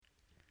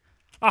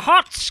A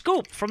hot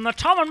scoop from the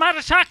Tom and Matt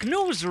Attack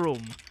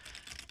newsroom.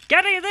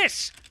 Getting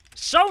this,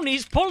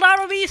 Sony's pulled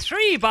out of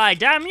E3, by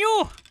damn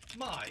you.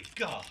 My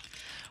God.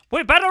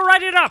 We better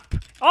write it up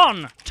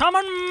on Tom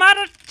and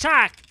Matt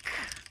Attack.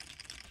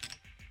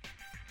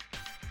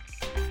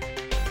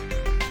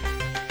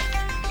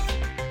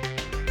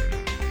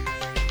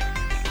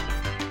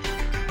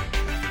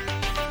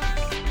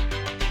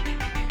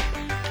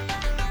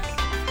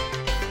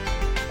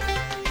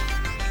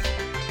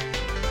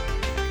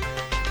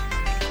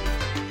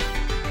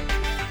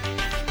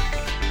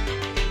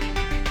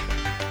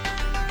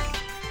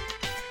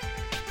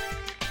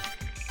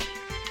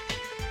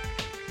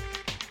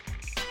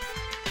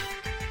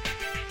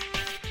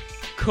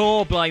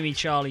 Core blimey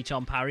Charlie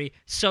Tom Parry.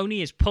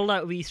 Sony is pulled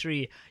out of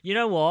E3. You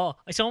know what?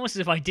 It's almost as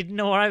if I didn't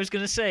know what I was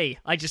going to say.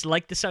 I just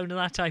liked the sound of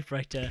that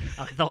typewriter.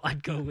 I thought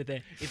I'd go with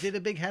it. Is it a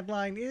big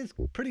headline? It is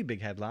a pretty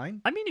big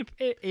headline. I mean,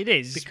 it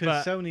is. Because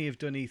but... Sony have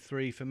done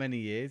E3 for many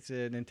years.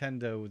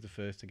 Nintendo was the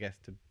first, I guess,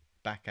 to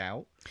back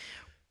out.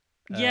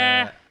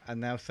 Yeah. And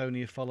now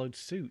Sony have followed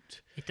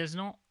suit. It does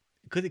not.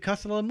 Because it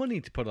costs a lot of money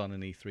to put on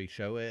an E3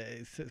 show,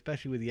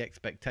 especially with the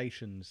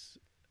expectations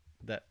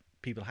that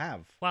people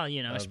have. Well,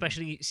 you know,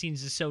 especially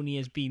since Sony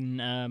has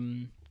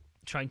been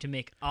trying to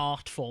make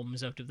art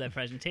forms out of their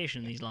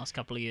presentation these last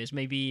couple of years.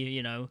 Maybe,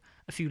 you know,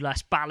 a few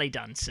less ballet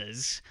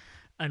dancers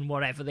and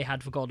whatever they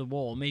had for God of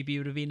War. Maybe it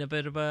would have been a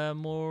bit of a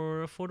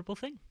more affordable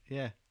thing.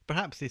 Yeah.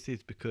 Perhaps this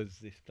is because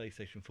this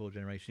PlayStation 4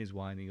 generation is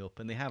winding up,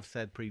 and they have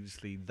said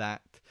previously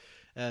that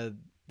they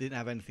didn't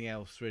have anything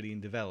else really in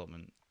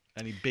development.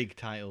 Any big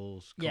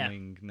titles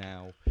coming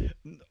now,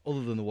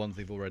 other than the ones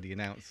they've already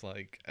announced,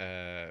 like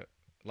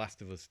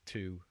Last of Us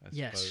 2, I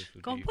suppose.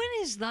 God, when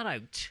is that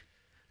out?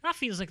 That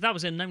feels like that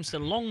was announced a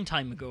long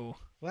time ago.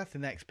 Well, that's the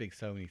next big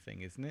Sony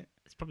thing, isn't it?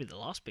 It's probably the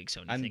last big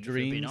Sony and thing, Dreams, if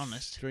we're being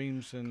honest.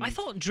 Dreams and... I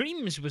thought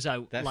Dreams was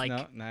out that's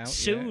not now.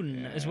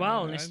 soon as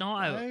well, and it's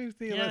not out. I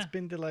feel that's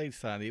been delayed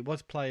slightly. It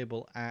was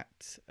playable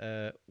at...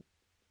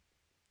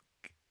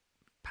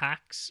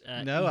 PAX,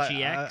 no,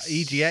 EGX.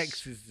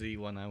 EGX is the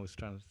one I was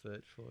trying to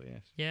search for,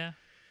 yes. Yeah.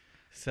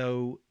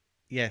 So,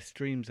 yes,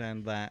 Dreams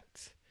and that...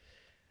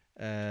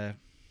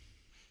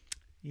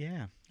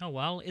 yeah. Oh,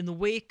 well, in the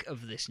wake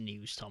of this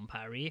news, Tom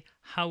Parry,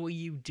 how are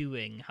you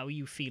doing? How are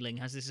you feeling?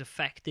 Has this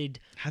affected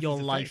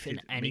your life in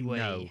any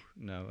way?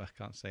 No, I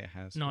can't say it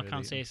has. No, really. I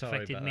can't say it's Sorry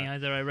affected me that.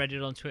 either. I read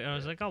it on Twitter. I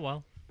was like, oh,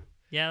 well.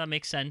 Yeah, that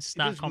makes sense. It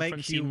That does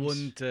conference make you seems...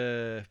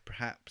 wonder,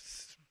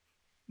 perhaps,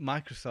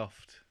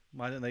 Microsoft,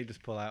 why don't they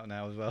just pull out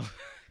now as well?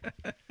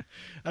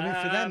 I mean,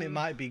 for them, it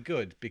might be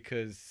good,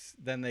 because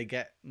then they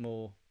get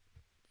more...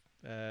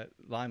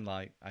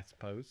 limelight, I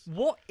suppose.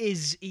 What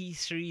is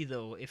E3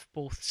 though? If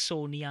both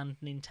Sony and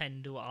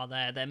Nintendo are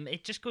there, then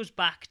it just goes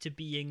back to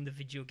being the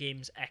video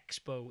games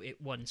expo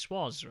it once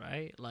was,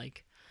 right?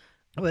 Like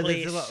a Well,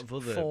 place there's a lot of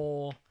other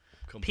for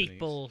companies.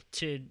 people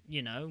to,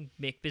 you know,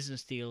 make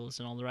business deals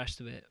and all the rest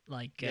of it.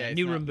 Like It's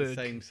Nuremberg. not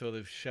the same sort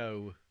of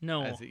show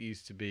as it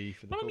used to be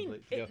for the Well, I mean,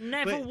 public. to it go.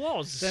 never But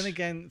was. Then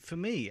again, for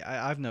me,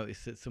 I've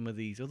noticed that some of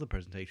these other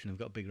presentations have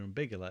got bigger and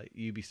bigger, like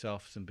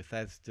Ubisoft and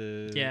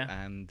Bethesda,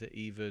 and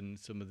even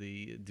some of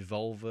the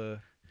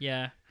Devolver.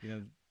 Yeah. You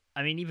know,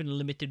 I mean, even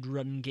Limited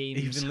Run games.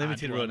 even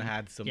Limited had Run one.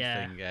 had something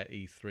at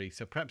E3.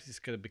 So perhaps it's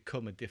going to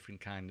become a different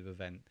kind of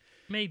event.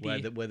 Maybe.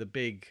 Where the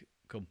big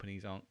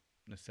companies aren't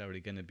necessarily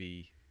going to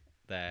be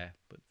there,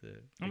 but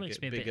the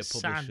bigger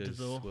publishers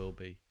will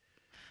be.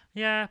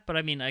 Yeah, but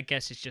I mean, I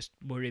guess it's just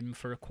we're in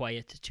for a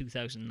quiet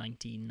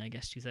 2019. I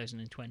guess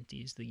 2020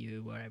 is the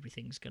year where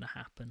everything's going to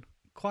happen.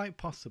 Quite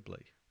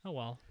possibly. Oh,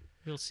 well,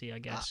 we'll see, I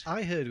guess.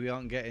 I heard we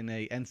aren't getting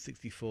a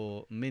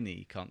N64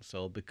 mini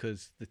console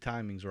because the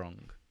timing's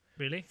wrong.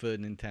 Really? For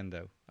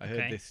Nintendo. I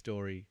heard this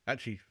story,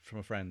 actually, from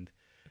a friend.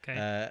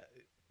 Okay.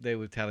 They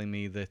were telling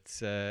me that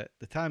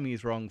the timing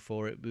is wrong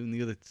for it, but in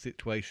the other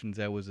situations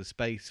there was a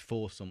space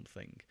for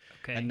something.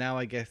 Okay. And now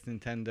I guess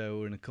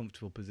Nintendo are in a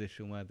comfortable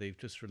position where they've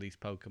just released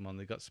Pokemon.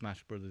 They've got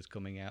Smash Brothers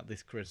coming out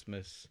this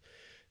Christmas.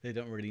 They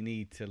don't really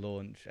need to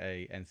launch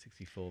a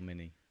N64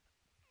 mini.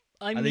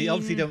 And they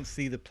obviously don't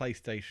see the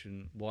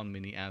PlayStation 1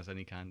 mini as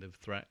any kind of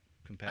threat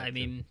compared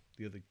to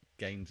the other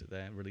games that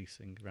they're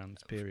releasing around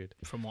this period.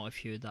 From what I've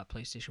heard, that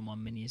PlayStation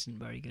 1 mini isn't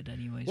very good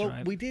anyways, well,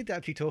 right? We did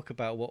actually talk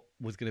about what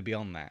was going to be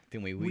on that,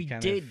 didn't we? We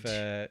kind did.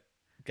 of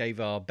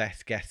gave our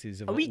best guesses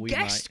of what we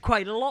guessed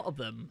quite a lot of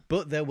them.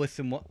 But there were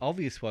some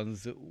obvious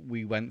ones that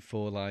we went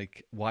for,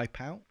 like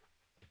Wipeout.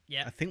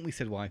 Yeah. I think we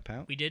said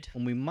Wipeout. We did.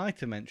 And we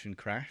might have mentioned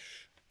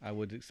Crash. I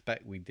would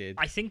expect we did.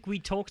 I think we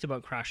talked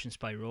about Crash and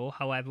Spyro.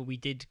 However, we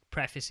did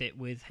preface it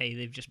with, hey,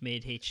 they've just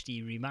made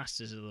HD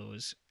remasters of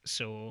those.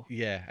 So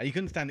yeah, and you can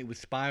understand it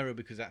with Spyro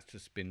because that's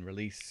just been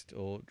released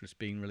or just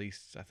being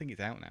released. I think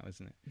it's out now,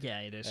 isn't it? Yeah,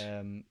 it is.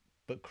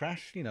 But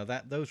Crash, you know,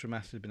 those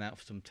remasters have been out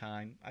for some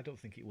time. I don't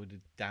think it would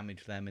have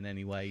damaged them in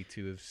any way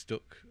to have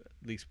stuck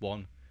at least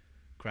one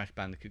Crash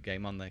Bandicoot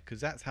game on there,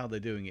 because that's how they're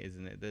doing it,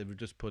 isn't it? They're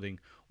just putting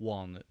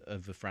one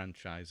of the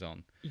franchise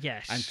on.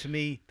 Yes. And to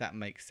me, that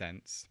makes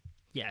sense.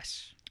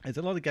 Yes. There's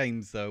a lot of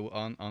games, though,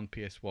 on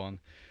PS1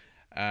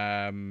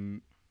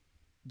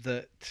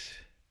 that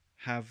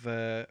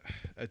have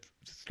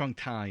strong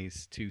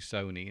ties to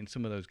Sony, and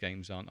some of those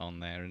games aren't on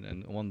there.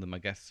 And one of them, I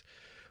guess,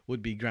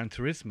 would be Gran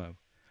Turismo.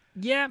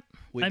 Yeah,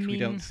 which we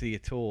don't see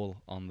at all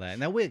on there.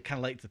 Now we're kind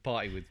of late to the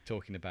party with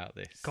talking about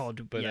this.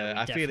 God, but yeah,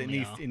 I feel it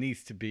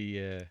needs to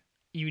be.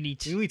 You need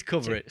to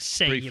cover it.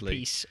 Say briefly. your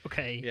piece,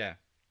 okay? Yeah.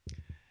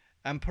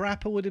 And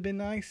Parappa would have been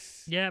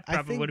nice. Yeah,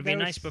 Parappa would have been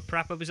nice, but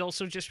Parappa was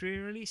also just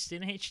re-released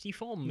in HD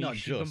form. You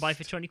can buy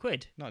for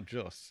 £20. Not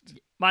just.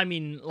 I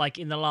mean, like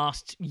in the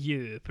last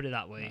year, put it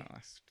that way. No,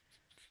 that's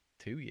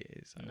 2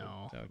 years.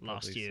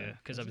 Last year,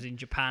 because I was in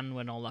Japan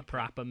when all that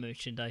Parappa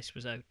merchandise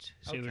was out,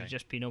 so it would have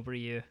just been over a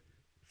year.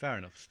 Fair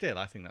enough. Still,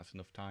 I think that's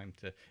enough time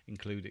to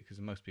include it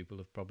because most people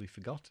have probably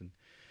forgotten.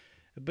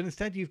 But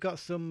instead, you've got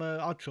some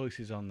odd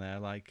choices on there.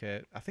 Like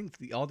I think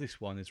the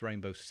oddest one is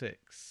Rainbow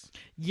Six.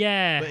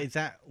 Yeah. But is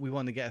that we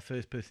want to get a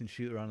first-person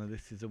shooter on, and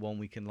this is the one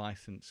we can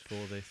license for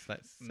this?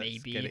 Let's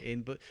get it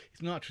in. But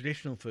it's not a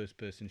traditional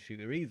first-person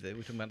shooter either.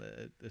 We're talking about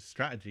a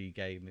strategy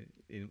game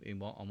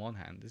on one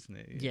hand, isn't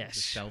it? Yes. It's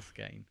a stealth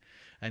game,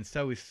 and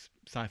so is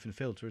Siphon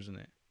Filter, isn't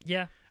it?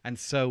 Yeah. And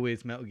so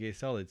is Metal Gear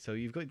Solid. So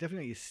you've got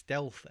definitely your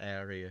stealth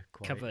area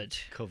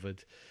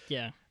covered.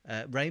 Yeah.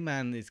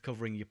 Rayman is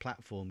covering your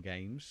platform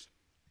games.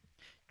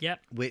 Yeah.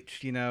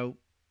 Which,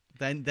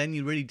 then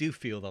you really do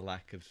feel the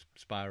lack of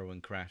Spyro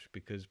and Crash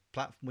because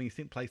when you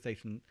think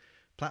PlayStation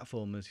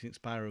platformers, you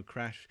think Spyro,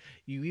 Crash.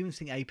 You even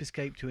think Ape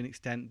Escape to an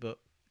extent, but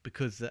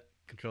because that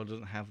controller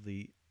doesn't have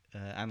the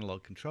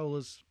analog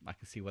controllers, I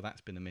can see where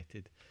that's been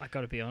omitted. I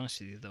got to be honest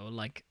with you, though.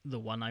 Like, the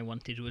one I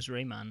wanted was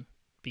Rayman.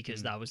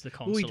 Because that was the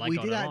console I got We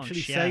did at actually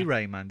launch, say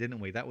Rayman, didn't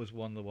we? That was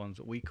one of the ones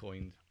that we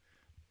coined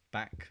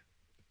back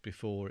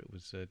before it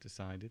was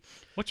decided.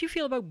 What do you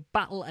feel about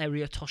Battle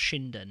Area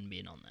Toshinden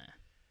being on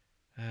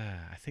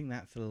there? I think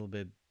that's a little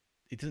bit...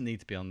 It doesn't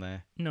need to be on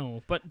there.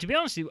 No, but to be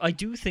honest with you, I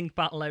do think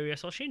Battle Area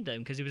Toshinden,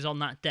 because it was on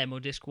that demo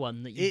disc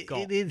 1 that you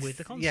got with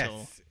the console.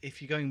 Yes,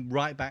 if you're going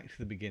right back to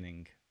the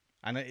beginning.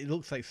 And it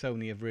looks like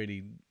Sony have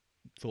really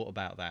thought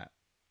about that.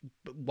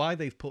 But why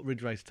they've put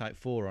Ridge Racer Type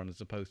 4 on as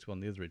opposed to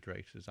on the other Ridge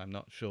Racers, I'm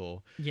not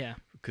sure. Yeah.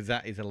 Because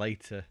that is a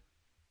later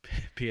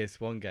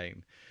PS1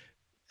 game.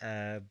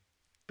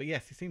 But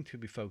yes, they seem to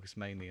be focused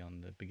mainly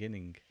on the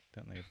beginning,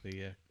 don't they, of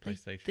the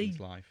PlayStation's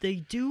life. They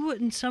do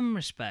in some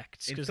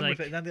respects. In some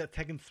respects, now they got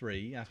Tekken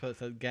 3. I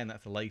suppose, again,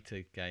 that's a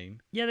later game.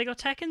 Yeah, they got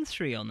Tekken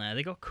 3 on there.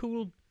 They got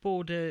Cool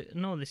Border...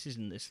 No, this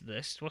isn't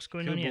this. What's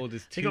going on here?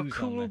 Borders they got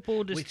Cool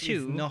Borders 2. Which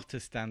is not a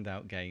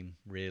standout game,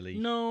 really.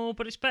 No,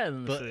 but it's better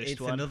than the first one. But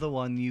it's another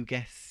one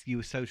you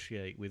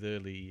associate with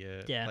early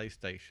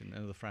PlayStation,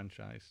 another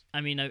franchise.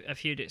 I mean,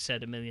 I've heard it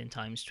said a million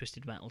times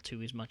Twisted Metal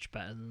 2 is much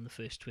better than the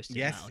first Twisted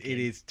Metal game. Yes, it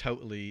is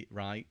totally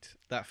right.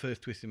 That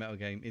first Twisted Metal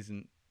game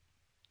isn't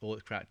all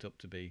it's cracked up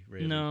to be,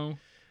 really. No.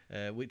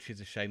 Which is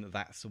a shame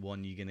that's the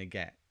one you're going to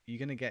get. You're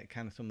going to get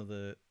kind of some of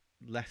the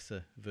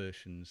lesser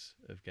versions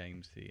of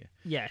games here.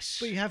 Yes.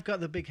 But you have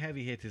got the big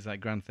heavy hitters like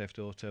Grand Theft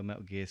Auto,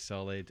 Metal Gear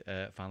Solid,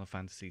 Final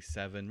Fantasy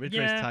VII. Ridge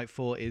Racer Type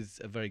 4 is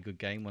a very good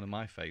game, one of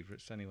my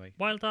favourites anyway.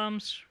 Wild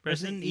Arms,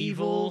 Resident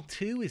Evil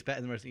 2 is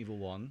better than Resident Evil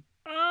 1.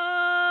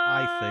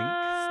 I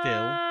think,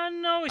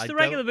 still. No, it's the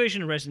regular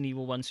version of Resident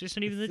Evil 1, so it's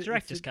not even the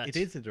director's cut. It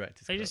is the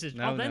director's cut.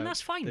 No, then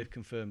that's fine. They've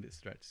confirmed it's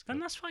the director's cut. Then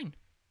that's fine.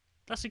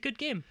 That's a good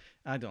game.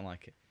 I don't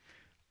like it.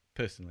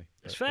 Personally,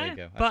 it's fair.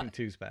 There you go. I think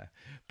 2's better,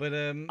 but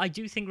I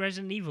do think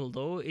Resident Evil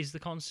though is the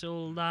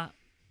console that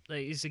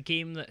is a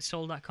game that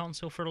sold that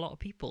console for a lot of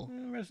people.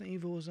 Resident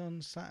Evil was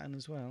on Saturn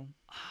as well.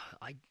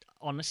 I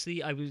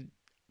was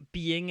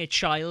being a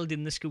child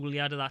in the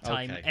schoolyard at that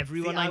time. Okay.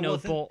 Everyone I know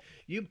bought.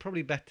 You're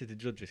probably better to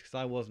judge this because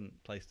I wasn't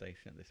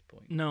PlayStation at this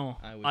point. No,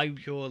 I was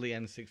purely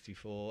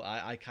N64.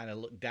 I kind of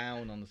looked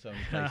down on the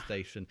Sony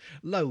PlayStation.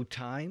 Load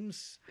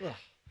times. Ugh.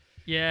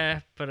 Yeah,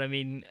 but I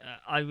mean,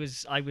 I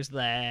was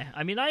there.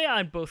 I mean, I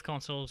had both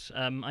consoles.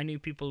 I knew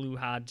people who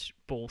had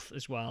both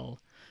as well.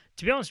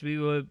 To be honest,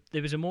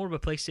 there was more of a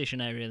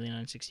PlayStation area than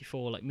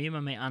N64. Like me and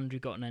my mate Andrew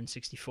got an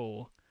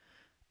N64.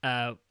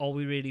 All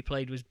we really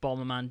played was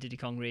Bomberman, Diddy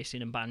Kong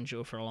Racing, and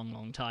Banjo for a long,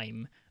 long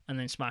time. And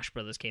then Smash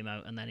Brothers came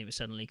out, and then it was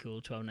suddenly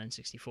cool to own an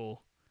N64.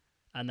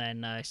 And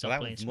then I stopped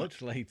playing. That was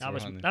much later.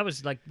 That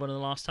was like one of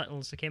the last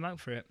titles that came out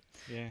for it.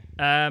 Yeah.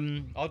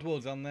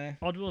 Oddworld's on there.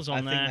 Oddworld's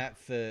on there. I think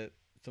that's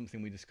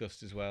something we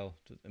discussed as well.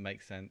 It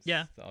makes sense.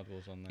 Yeah. The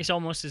Oddworld's on there. It's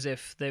almost as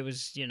if there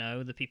was,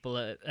 the people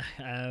at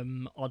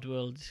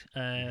Oddworld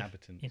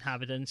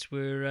inhabitants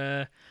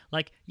were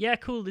like, yeah,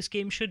 cool, this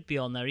game should be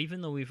on there,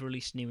 even though we've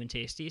released new and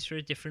tasty. It's for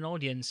a different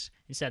audience.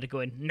 Instead of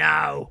going,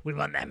 no, we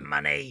want their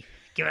money.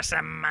 Give us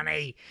some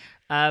money.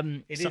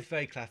 It is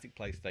very classic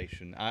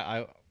PlayStation.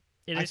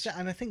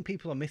 And I think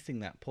people are missing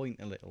that point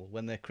a little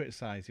when they're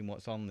criticising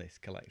what's on this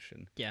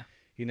collection. Yeah.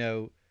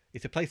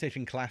 It's a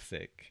PlayStation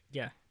classic.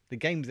 Yeah. The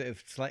games that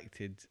have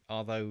selected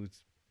are those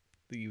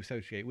that you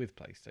associate with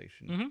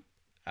PlayStation. Mm-hmm.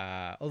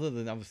 Other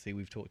than, obviously,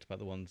 we've talked about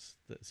the ones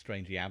that are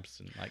strangely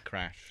absent, like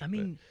Crash. I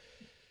mean,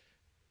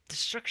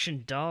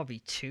 Destruction Derby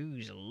 2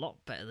 is a lot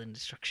better than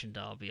Destruction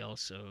Derby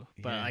also.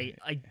 But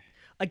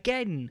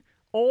again,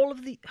 all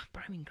of the...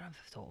 But I mean, Grand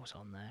Theft Auto was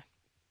on there.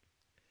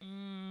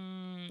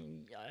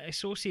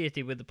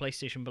 associated with the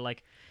PlayStation, but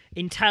like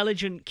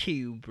Intelligent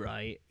Cube,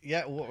 right?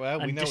 Yeah, well,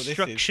 we And know what this is.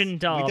 Destruction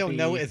Derby. We don't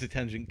know it as a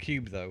Tangent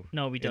Cube, though.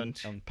 No, we don't.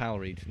 On PAL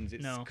regions,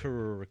 it's No.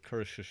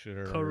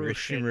 Kurushin,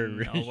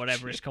 or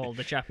whatever it's called,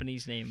 the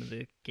Japanese name of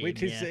the game.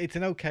 Which is it's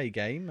an okay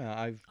game.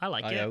 I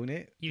like it. I own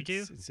it. You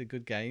do? It's a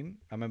good game.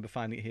 I remember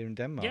finding it here in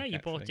Denmark. Yeah, you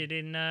bought it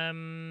in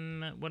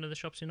one of the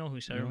shops in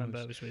Aarhus. I remember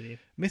I was with you.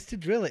 Mr.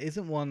 Driller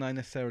isn't one I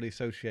necessarily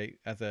associate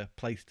as a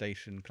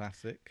PlayStation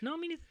classic. No, I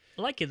mean,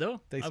 I like it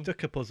though. They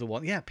stuck a puzzle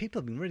one. Yeah, people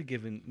have been really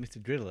giving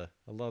Mr. Driller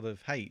a lot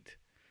of hate.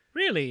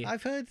 Really?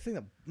 I've heard things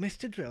like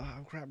Mr. Driller,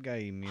 crap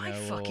game. I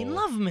fucking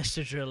love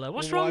Mr. Driller.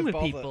 What's wrong with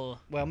people?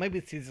 Well, maybe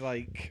it is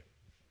like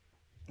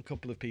a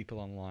couple of people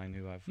online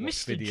who have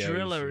watched Mr. videos.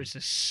 Driller is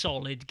a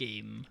solid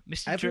game.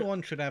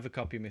 Everyone should have a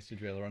copy of Mr.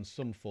 Driller on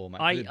some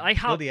format. I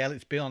have. Bloody hell,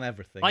 it's been on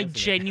everything. I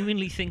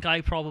genuinely think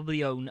I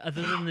probably own,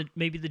 other than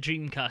maybe the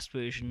Dreamcast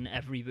version,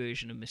 every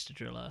version of Mr.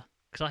 Driller.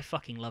 Because I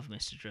fucking love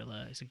Mr.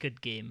 Driller. It's a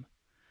good game.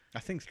 I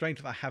think strange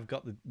that I have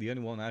got the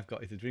only one I've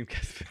got is the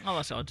Dreamcast. Oh,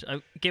 that's odd.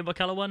 Game Boy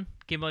Color one,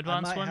 Game Boy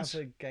Advance I might ones.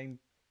 have a Game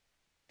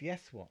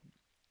DS one.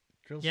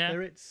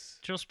 Spirits.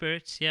 Drill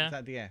Spirits. Yeah. Is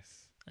that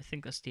DS? I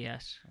think that's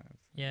DS.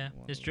 Yeah.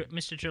 There's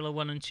Mr. Driller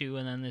 1 and 2,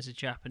 and then there's a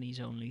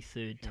Japanese only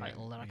third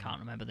title that I can't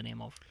remember the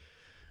name of.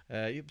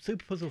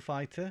 Super Puzzle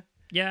Fighter.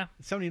 Yeah.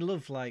 Sony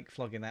love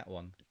flogging that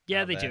one.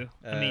 Yeah, they do.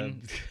 I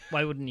mean,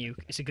 why wouldn't you?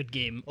 It's a good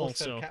game.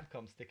 Also,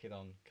 Capcom stick it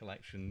on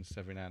collections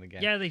every now and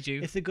again. Yeah, they do.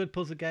 It's a good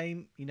puzzle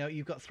game. You know,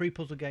 you've got 3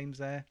 puzzle games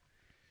there.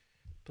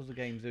 Puzzle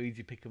games are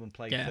easy pick up and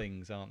play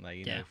things, aren't they?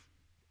 You know,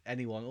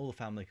 anyone, all the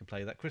family can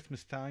play that.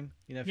 Christmas time,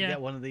 you know, if you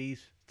get one of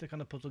these, stick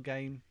on a puzzle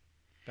game,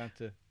 bound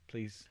to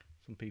please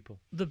some people.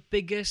 The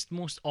biggest,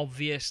 most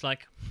obvious,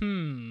 like,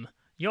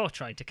 you're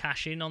trying to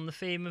cash in on the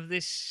fame of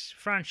this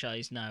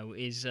franchise now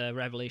is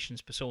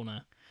Revelations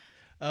Persona.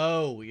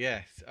 Oh,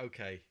 yes.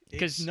 Okay.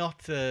 It's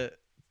not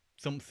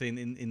something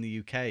in the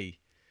UK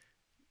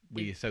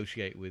we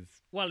associate with.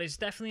 Well, it's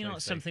definitely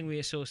not something we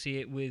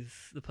associate with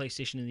the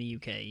PlayStation in the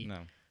UK.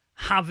 No.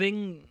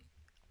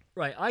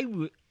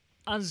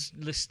 As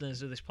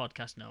listeners of this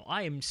podcast know,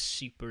 I am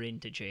super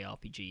into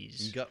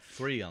JRPGs. You got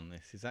 3 on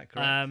this, is that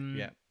correct?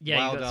 Yeah,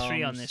 you got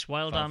 3 on this.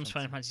 Wild Arms,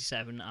 Final Fantasy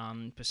VII,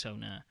 and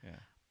Persona. Yeah.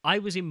 I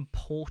was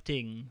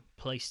importing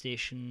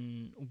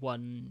PlayStation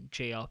 1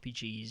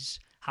 JRPGs,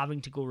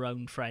 having to go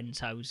around friends'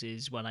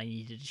 houses when I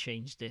needed to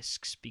change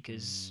discs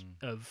because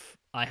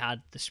I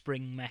had the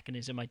spring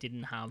mechanism. I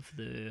didn't have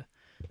the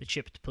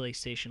chipped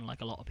PlayStation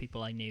like a lot of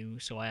people I knew,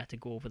 so I had to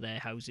go over their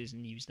houses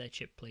and use their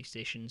chipped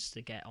PlayStations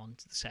to get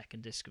onto the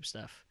second disc of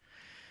stuff.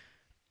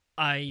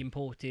 I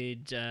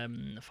imported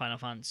Final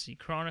Fantasy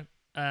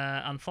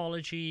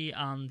Anthology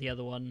and the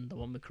other one, the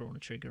one with Chrono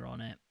Trigger on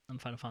it, and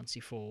Final Fantasy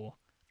IV.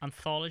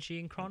 Anthology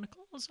and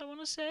Chronicles, I want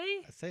to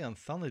say. I say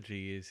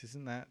Anthology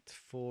isn't that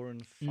 4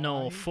 and 5?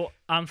 No,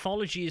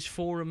 Anthology is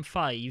 4 and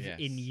 5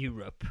 in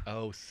Europe.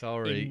 Oh,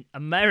 sorry. In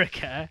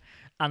America,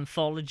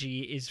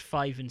 Anthology is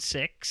 5 and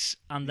 6,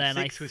 and then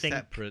 6 was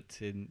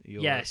separate in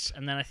Europe. Yes,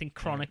 and then I think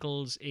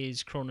Chronicles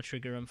is Chrono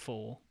Trigger and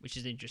 4, which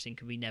is interesting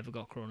because we never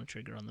got Chrono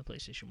Trigger on the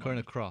PlayStation 1.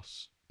 Chrono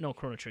Cross. No,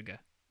 Chrono Trigger.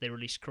 They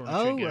released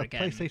Chrono Trigger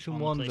again. PlayStation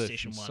 1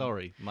 version.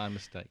 Sorry, my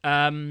mistake.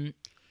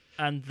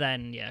 And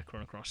then,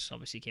 Chrono Cross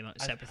obviously came out a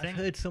separate thing. I've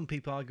heard some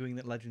people arguing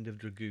that Legend of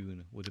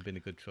Dragoon would have been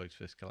a good choice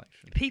for this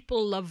collection.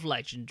 People love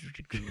Legend of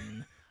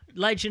Dragoon.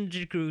 Legend of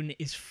Dragoon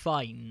is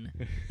fine.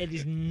 It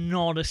is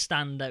not a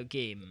standout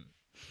game.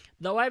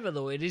 However,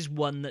 though, it is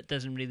one that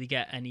doesn't really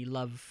get any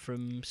love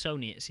from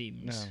Sony, it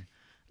seems. No.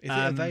 Is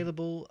it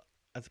available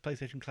as a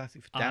PlayStation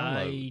Classic for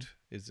download?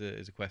 Is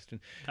a question.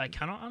 I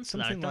cannot answer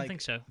that. I don't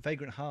think so.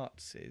 Vagrant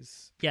Hearts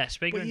is. Yes,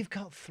 Vagrant. But you've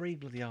got 3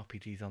 bloody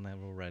RPGs on there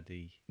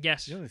already.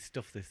 Yes. You don't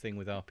stuff this thing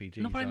with RPGs.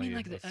 No, but I mean,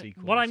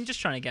 what I'm just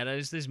trying to get at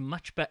is there's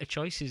much better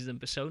choices than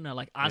Persona.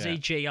 Like, as a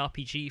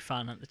JRPG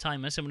fan at the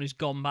time, as someone who's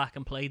gone back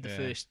and played the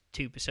first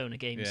 2 Persona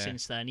games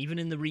since then, even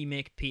in the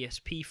remake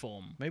PSP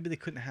form. Maybe they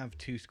couldn't have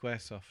 2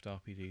 Squaresoft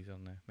RPGs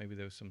on there. Maybe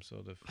there was some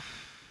sort of.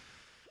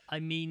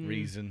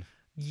 Reason.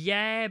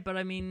 Yeah, but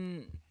I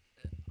mean,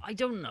 I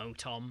don't know,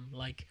 Tom.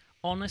 Like,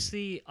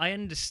 honestly, I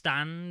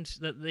understand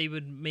that they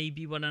would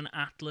maybe want an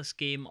Atlas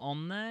game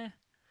on there,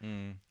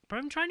 but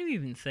I'm trying to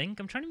even think.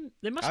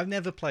 I've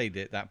never played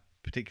that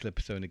particular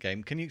Persona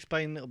game. Can you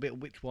explain a little bit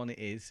which one it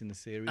is in the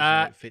series?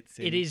 How it fits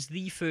in? It is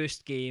the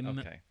first game.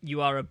 Okay.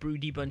 You are a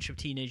broody bunch of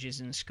teenagers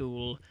in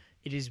school.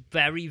 It is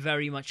very,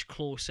 very much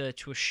closer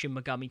to a Shin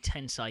Megami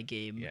Tensei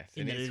game. Yes,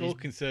 and it's all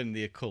concerning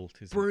the occult,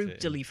 isn't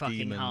brutally it?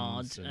 fucking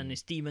hard, and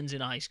it's demons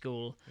in high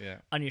school. Yeah.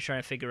 And you're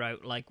trying to figure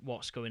out like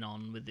what's going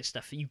on with this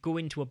stuff. You go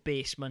into a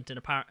basement and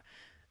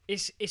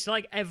it's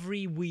like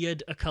every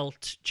weird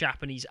occult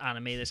Japanese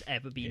anime that's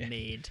ever been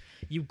made.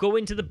 You go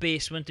into the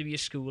basement of your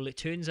school. It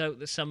turns out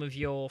that some of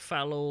your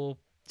fellow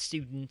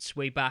students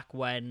way back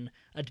when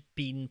had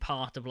been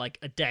part of like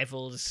a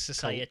devil's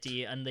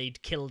society and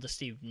they'd killed a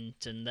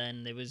student, and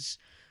then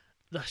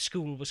the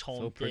school was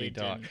haunted. So pretty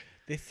dark.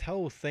 This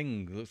whole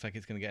thing looks like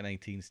it's going to get an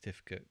 18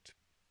 certificate.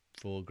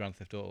 for Grand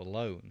Theft Auto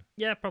alone.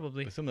 Yeah,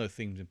 probably. But some of those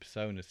themes in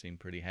Persona seem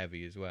pretty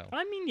heavy as well.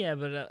 I mean, yeah,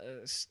 but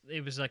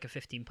it was like a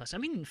 15 plus. I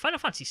mean, Final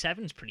Fantasy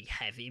 7 is pretty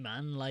heavy,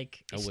 man.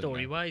 Like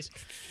story wise.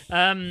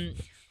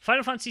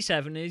 Final Fantasy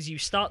 7 is you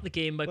start the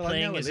game by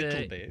playing as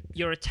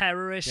you're a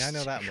terrorist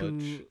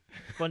who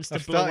wants to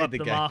blow up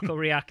the Marco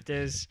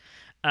reactors.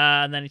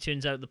 And then it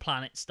turns out the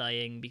planet's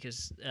dying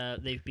because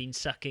they've been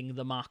sucking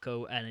the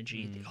Marco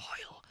energy, the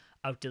oil,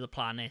 out of the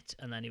planet,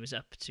 and then it was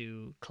up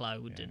to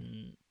Cloud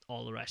and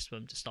all the rest of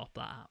them to stop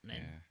that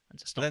happening. And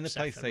to stop. But then the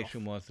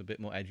PlayStation was a bit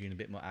more edgy and a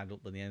bit more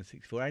adult than the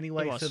N64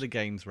 anyway, so the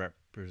games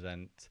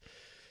represent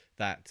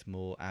that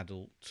more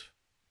adult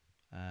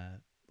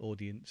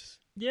audience.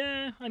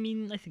 Yeah, I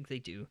mean, I think they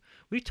do.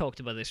 We've talked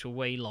about this for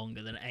way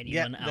longer than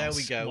anyone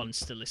else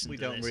wants to listen to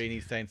this. We don't really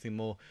need to say anything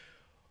more.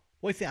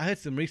 Well, I heard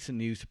some recent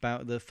news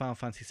about the Final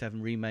Fantasy VII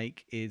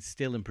remake is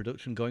still in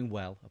production, going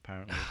well,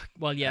 apparently.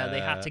 Well, yeah, they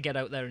had to get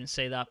out there and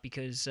say that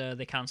because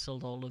they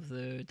cancelled all of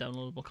the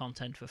downloadable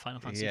content for Final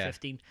Fantasy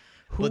 15.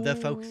 But they're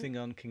focusing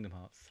on Kingdom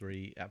Hearts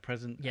 3 at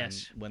present.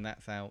 Yes. And when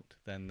that's out,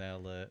 then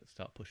they'll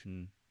start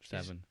pushing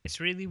 7. It's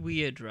really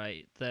weird,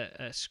 right,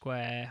 that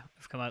Square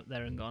have come out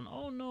there and gone,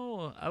 oh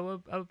no,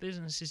 our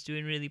business is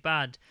doing really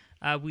bad.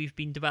 We've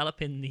been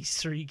developing these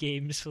 3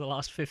 games for the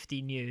last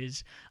 15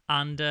 years,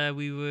 and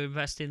we were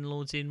investing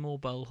loads in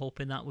mobile,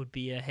 hoping that would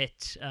be a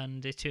hit.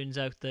 And it turns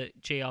out that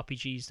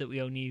JRPGs that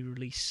we only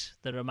release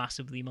that are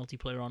massively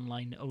multiplayer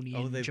online only in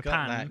Japan. Oh, they've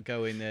got that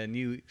going. A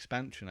new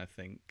expansion, I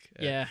think,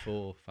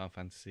 for Final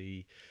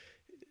Fantasy.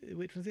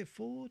 Which was it?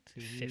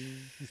 14?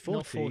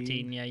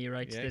 14. Yeah, you're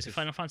right. Yeah, there's a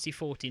Final Fantasy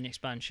 14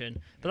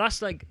 expansion, but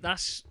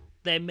that's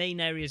their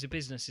main areas of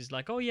business. Is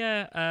like, oh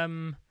yeah,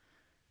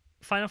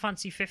 Final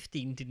Fantasy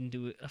 15 didn't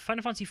do it.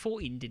 Final Fantasy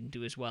 14 didn't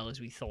do as well as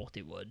we thought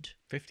it would.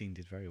 15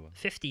 did very well.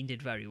 15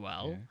 did very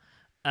well.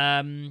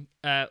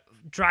 Yeah.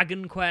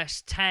 Dragon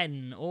Quest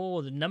 10.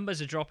 Oh, the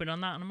numbers are dropping on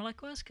that, and I'm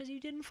like, well, it's because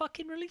you didn't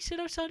fucking release it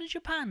outside of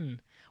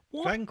Japan.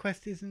 What? Dragon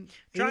Quest isn't.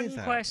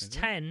 Dragon Quest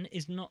 10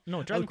 is not.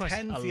 No, Dragon Quest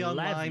 10's 11. The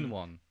online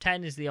one.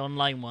 10 is the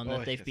online one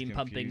that they've been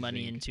pumping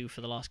money into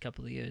for the last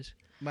couple of years.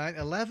 Man,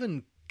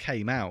 11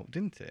 came out,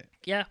 didn't it?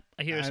 Yeah,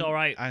 I hear it's all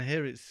right. I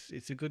hear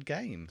it's a good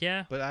game.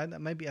 Yeah, but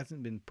maybe it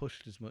hasn't been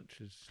pushed as much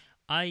as.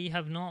 I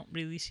have not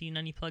really seen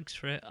any plugs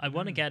for it. I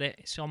want to get it.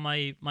 It's on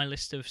my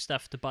list of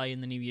stuff to buy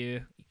in the new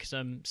year because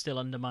I'm still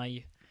under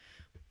my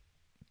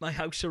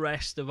house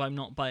arrest of I'm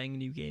not buying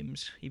new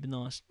games, even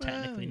though it's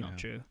technically not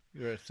true.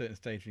 You're at a certain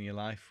stage in your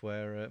life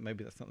where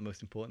maybe that's not the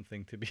most important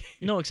thing to be.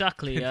 No,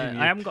 exactly.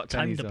 I haven't got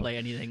time to play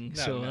anything,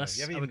 that's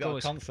you haven't even got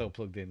a console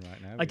plugged in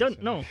right now. I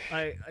don't know.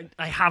 I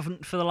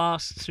haven't for the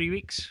last 3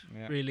 weeks,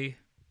 really.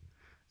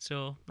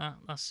 So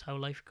that's how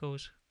life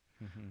goes.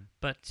 Mm-hmm.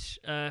 But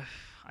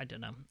I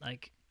don't know.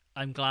 Like,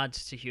 I'm glad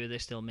to hear they're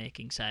still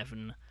making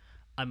 7.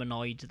 I'm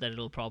annoyed that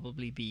it'll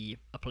probably be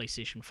a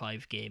PlayStation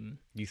 5 game.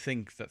 You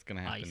think that's going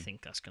to happen? I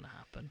think that's going to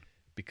happen.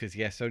 Because,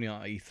 Sony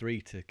aren't at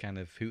E3 to kind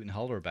of hoot and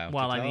holler about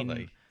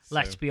it,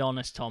 let's be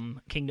honest,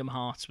 Tom. Kingdom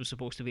Hearts was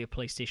supposed to be a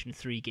PlayStation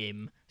 3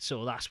 game,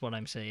 so that's what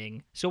I'm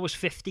saying. So was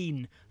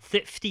 15.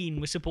 15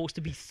 was supposed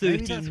to be 13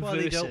 Maybe that's why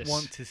versus. They don't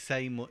want to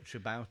say much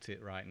about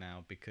it right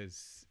now,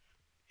 because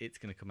it's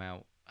going to come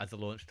out as a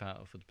launch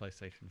title for the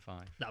PlayStation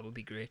 5. That would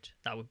be great.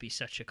 That would be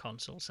such a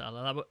console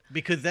seller.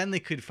 Because then they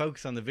could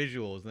focus on the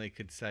visuals and they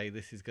could say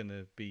this is going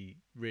to be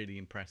really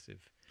impressive.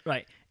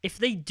 Right. If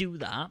they do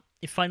that,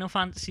 if Final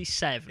Fantasy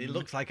 7... It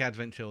looks like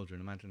Advent Children,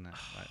 imagine that.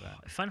 Like that.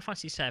 If Final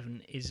Fantasy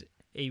 7 is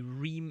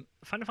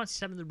Final Fantasy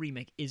 7 the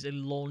remake is a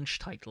launch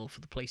title for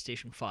the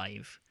PlayStation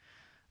 5.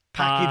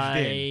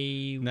 Packaged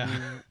in. No.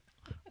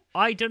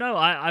 I don't know.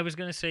 I was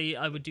going to say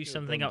I would do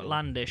something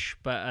outlandish,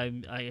 but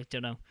I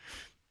don't know.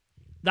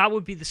 That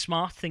would be the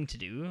smart thing to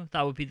do.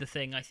 That would be the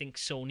thing I think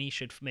Sony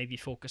should maybe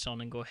focus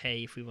on and go,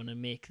 hey, if we want to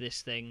make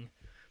this thing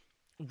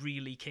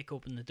really kick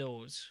open the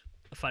doors,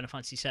 a Final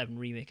Fantasy VII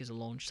Remake as a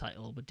launch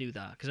title would do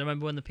that. Because I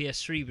remember when the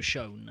PS3 was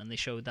shown and they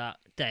showed that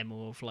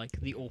demo of like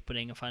the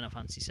opening of Final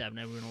Fantasy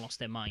VII, everyone lost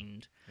their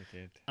mind.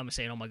 They did. And we're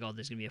saying, oh my god,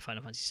 there's going to be a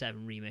Final Fantasy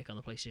VII Remake on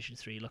the PlayStation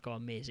 3. Look how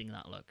amazing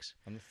that looks.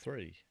 On the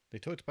 3? They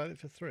talked about it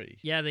for 3?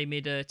 Yeah, they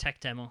made a tech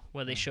demo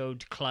where they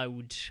showed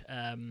Cloud...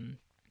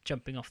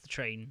 jumping off the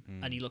train,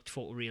 and he looked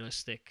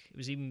photorealistic.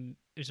 It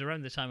was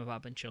around the time of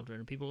Advent Children,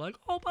 and people were like,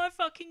 "Oh my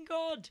fucking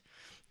god!"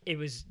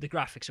 The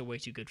graphics are way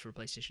too good for a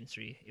PlayStation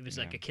 3. It was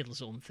like a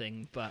Killzone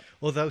thing, but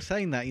although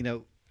saying that,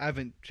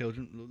 Advent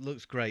Children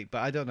looks great,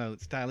 but I don't know,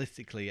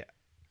 stylistically,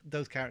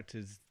 those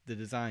characters, the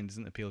design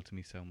doesn't appeal to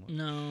me so much.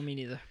 No, me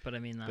neither. But I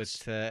mean,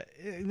 that's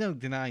no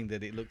denying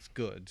that it looks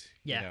good.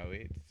 Yeah,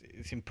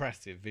 it's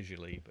impressive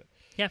visually, but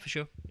yeah, for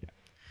sure. Yeah.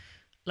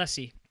 Let's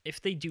see. If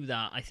they do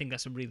that, I think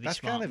that's a really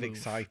smart kind of move.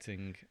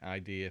 Exciting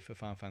idea for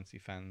Final Fantasy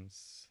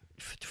fans.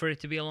 For it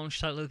to be a launch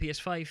title of the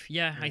PS5,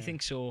 yeah, I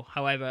think so.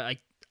 However,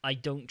 I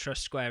don't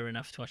trust Square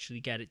enough to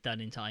actually get it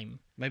done in time.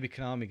 Maybe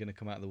Konami going to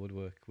come out of the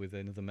woodwork with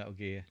another Metal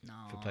Gear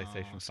for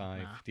PlayStation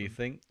 5. Do you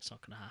think? It's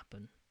not going to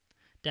happen.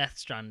 Death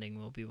Stranding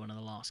will be one of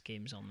the last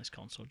games on this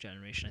console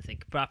generation, I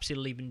think. Perhaps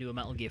it'll even do a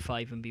Metal Gear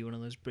 5 and be one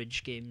of those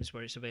bridge games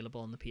where it's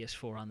available on the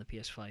PS4 and the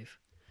PS5.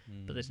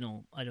 But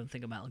I don't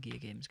think a Metal Gear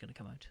game is going to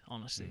come out,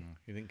 honestly.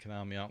 You think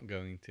Konami aren't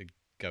going to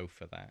go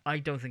for that? I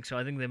don't think so.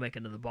 I think they make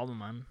another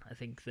Bomberman. I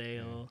think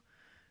they'll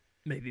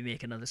maybe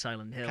make another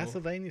Silent Hill.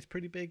 Castlevania's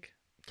pretty big.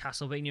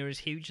 Castlevania is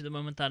huge at the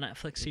moment. That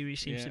Netflix series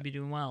seems to be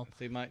doing well.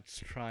 They might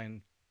try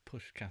and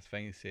push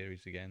Castlevania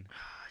series again.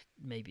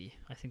 Maybe.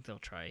 I think they'll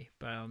try.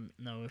 But I don't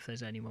know if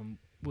there's anyone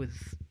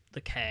with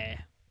the care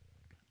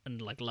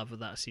and like love of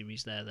that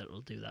series there that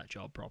will do that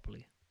job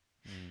properly.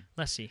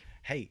 Let's see.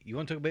 Hey, you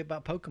want to talk a bit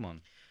about Pokemon?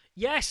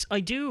 Yes,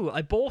 I do.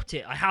 I bought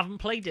it. I haven't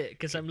played it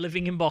because I'm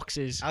living in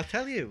boxes. I'll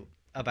tell you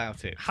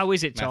about it. How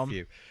is it, Tom?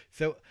 Matthew.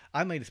 So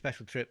I made a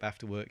special trip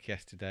after work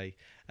yesterday.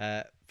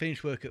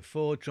 Finished work at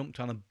 4, jumped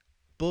on a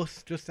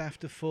bus just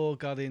after 4,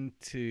 got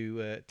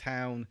into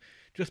town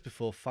just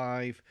before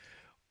 5.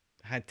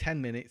 Had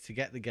 10 minutes to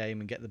get the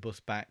game and get the bus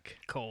back.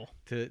 Cool.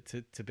 To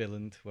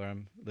Billund, where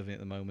I'm living at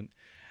the moment.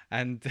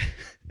 And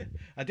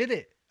I did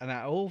it. And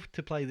all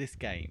to play this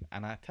game.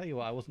 And I tell you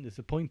what, I wasn't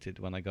disappointed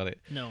when I got it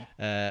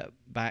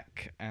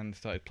back and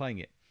started playing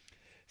it.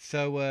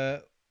 So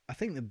I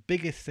think the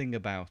biggest thing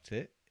about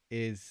it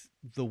is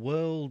the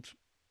world.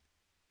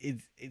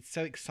 It's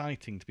so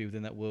exciting to be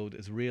within that world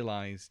as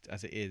realised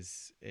as it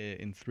is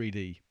in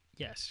 3D.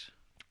 Yes.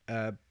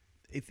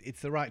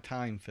 It's the right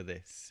time for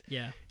this.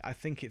 Yeah. I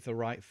think it's the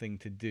right thing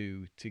to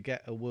do to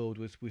get a world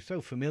we're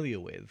so familiar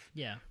with.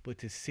 Yeah. But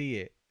to see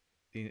it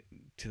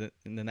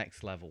in the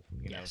next level,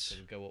 you know, so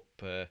go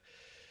up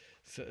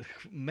so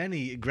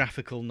many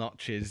graphical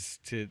notches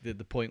to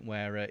the point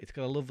where it's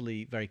got a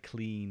lovely, very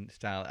clean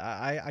style.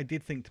 I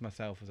did think to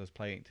myself as I was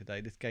playing it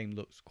today, this game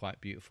looks quite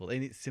beautiful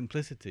in its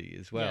simplicity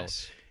as well.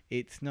 Yes.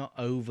 It's not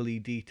overly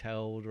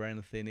detailed or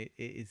anything. It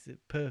is a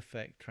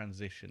perfect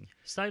transition.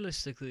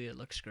 Stylistically, it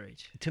looks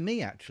great. To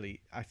me,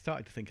 actually, I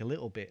started to think a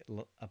little bit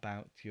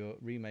about your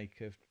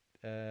remake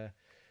of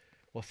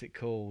what's it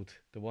called?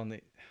 The one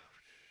that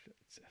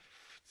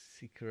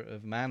Secret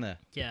of Mana.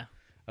 Yeah.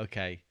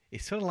 Okay.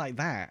 It's sort of like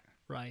that.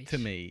 Right. To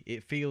me,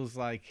 it feels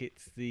like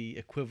it's the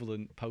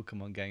equivalent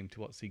Pokemon game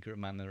to what Secret of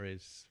Mana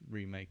is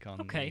remake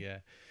on.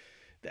 Okay.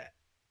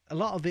 A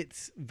lot of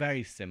it's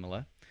very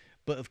similar,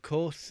 but of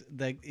course,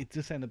 it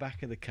does say in the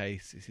back of the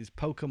case, this is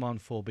Pokemon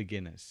for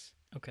beginners.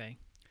 Okay.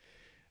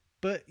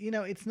 But, you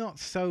know, it's not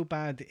so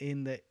bad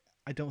in that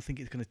I don't think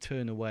it's going to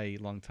turn away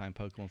long-time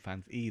Pokemon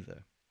fans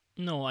either.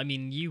 No, I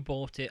mean, you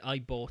bought it, I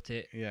bought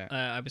it. Yeah.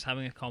 I was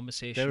having a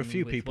conversation. There are a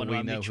few with people one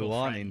of we know who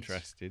aren't friends.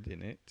 interested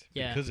in it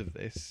because of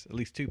this. At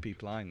least 2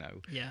 people I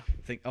know. Yeah.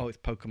 Think, it's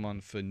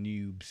Pokemon for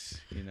noobs,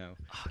 you know.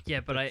 Yeah,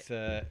 but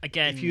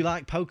again, if you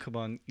like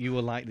Pokemon, you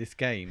will like this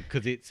game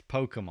because it's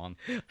Pokemon.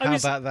 How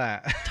about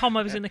that? Tom,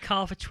 I was in the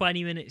car for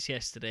 20 minutes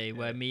yesterday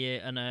where me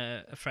and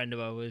a friend of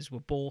ours were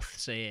both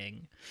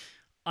saying,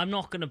 I'm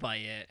not going to buy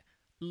it.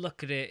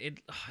 Look at it.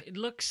 It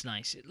looks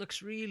nice. It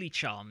looks really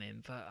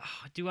charming. But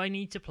do I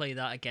need to play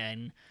that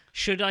again?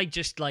 Should I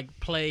just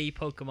play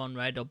Pokemon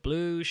Red or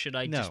Blue? Should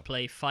I just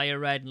play Fire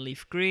Red and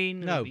Leaf Green?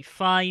 No. It'll be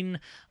fine.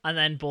 And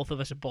then both of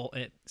us have bought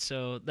it.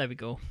 So there we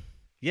go.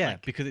 Yeah,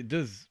 because it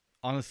does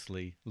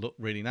honestly look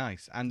really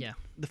nice. And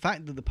the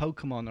fact that the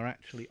Pokemon are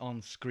actually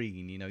on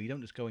screen, you know, you don't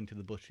just go into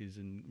the bushes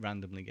and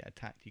randomly get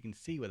attacked. You can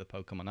see where the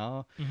Pokemon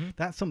are. Mm-hmm.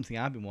 That's something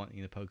I've been wanting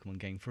in a Pokemon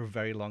game for a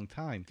very long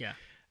time. Yeah.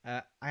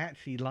 I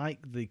actually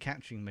like the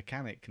catching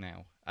mechanic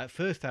now. At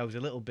first, I was a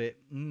little bit,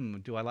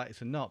 do I like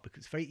this or not?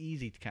 Because it's very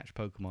easy to catch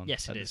Pokemon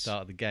at the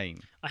start of the game.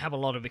 I have a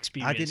lot of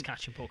experience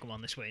catching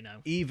Pokemon this way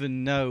now.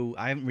 Even though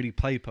I haven't really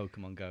played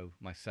Pokemon Go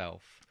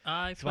myself.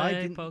 I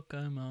play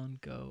Pokemon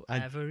Go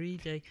every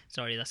day.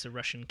 Sorry, that's a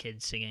Russian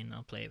kid singing.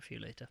 I'll play it for you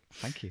later.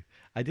 Thank you.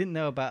 I didn't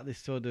know about this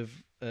sort of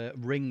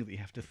ring that you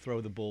have to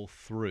throw the ball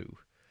through.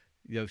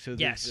 You know, so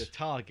there's a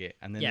target,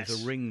 and then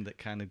there's a ring that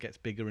kind of gets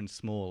bigger and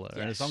smaller.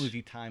 And as long as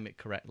you time it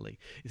correctly,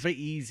 it's very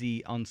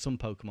easy on some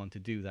Pokemon to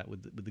do that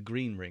with the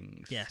green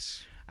rings.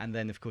 Yes. And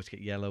then, of course, you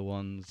get yellow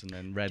ones and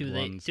then red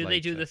ones. Do they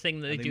do the thing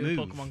that they do in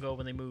Pokemon Go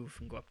when they move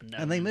and go up and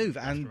down? And they move.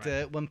 And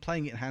when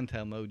playing it in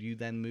handheld mode, you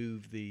then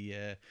move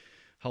the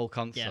whole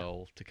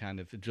console to kind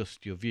of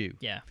adjust your view.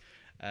 Yeah.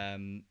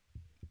 And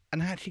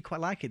I actually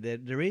quite like it.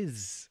 There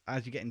is,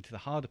 as you get into the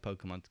harder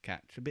Pokemon to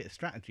catch, a bit of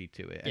strategy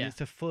to it. And it's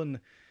a fun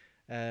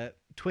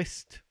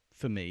twist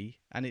for me,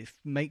 and it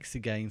makes the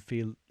game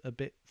feel a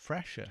bit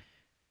fresher,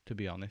 to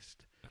be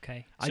honest.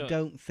 Okay. So I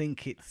don't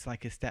think it's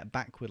like a step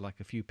backward like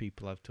a few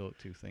people I've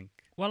talked to think.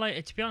 Well,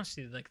 to be honest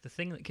with you, the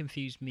thing that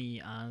confused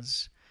me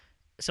as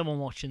someone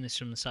watching this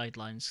from the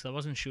sidelines, because I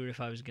wasn't sure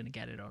if I was going to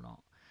get it or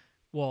not,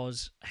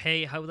 was,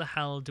 hey, how the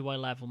hell do I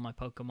level my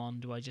Pokemon?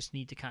 Do I just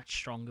need to catch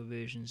stronger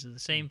versions of the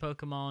same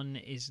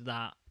Pokemon? Is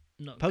that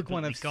not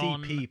Pokemon have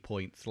completely gone. CP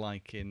points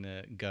like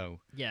in Go.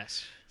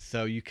 Yes.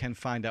 So you can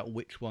find out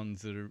which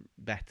ones are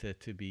better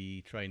to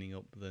be training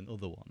up than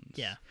other ones.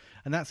 Yeah.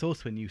 And that's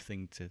also a new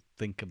thing to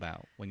think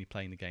about when you're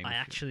playing the game. I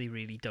actually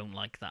really don't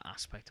like that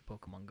aspect of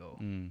Pokemon Go.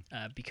 Mm.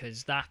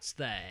 Because that's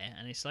there,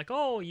 and it's like,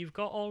 oh, you've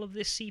got all of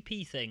this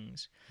CP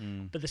things.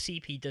 Mm. But the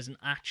CP doesn't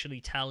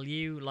actually tell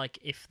you, like,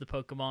 if the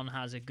Pokemon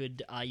has a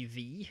good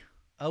IV.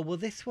 Oh, well,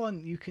 this one,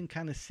 you can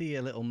kind of see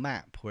a little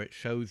map where it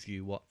shows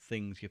you what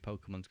things your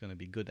Pokemon's going to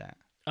be good at.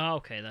 Oh,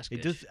 okay, that's good.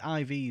 It does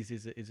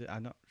IVs.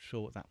 I'm not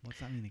sure what's that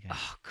mean again?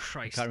 Oh,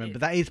 Christ. I can't remember.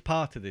 But that is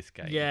part of this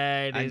game.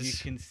 Yeah, it is. And you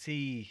can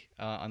see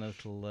on a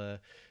little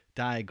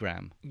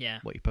diagram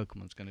what your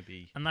Pokemon's going to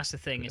be. And that's the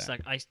thing. It's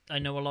like, I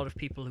know a lot of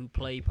people who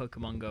play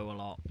Pokemon Go a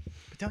lot.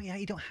 But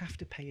you don't have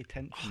to pay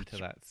attention to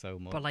that so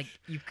much. But, like,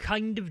 you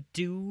kind of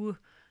do.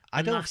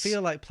 I don't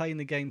feel like playing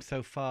the game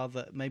so far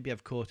that maybe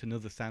I've caught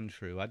another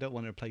Sandshrew. I don't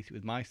want to replace it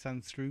with my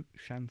Sandshrew,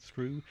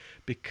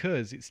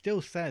 because it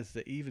still says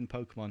that even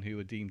Pokemon who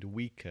are deemed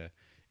weaker,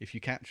 if you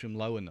catch them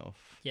low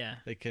enough,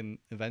 they can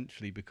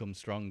eventually become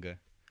stronger.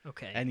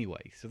 Okay.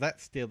 Anyway, so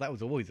that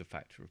was always a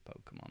factor of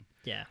Pokemon.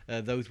 Yeah.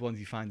 Those ones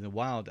you find in the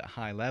wild at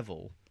high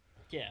level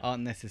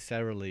aren't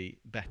necessarily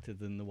better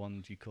than the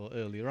ones you caught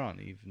earlier on,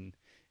 even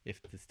if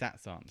the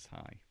stats aren't as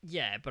high.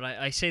 Yeah, but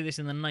I say this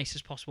in the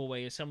nicest possible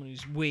way as someone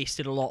who's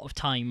wasted a lot of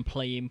time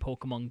playing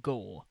Pokemon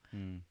Go,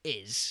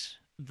 is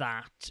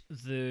that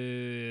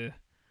the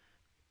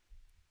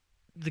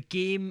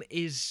game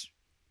is,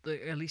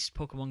 at least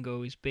Pokemon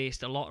Go, is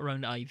based a lot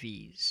around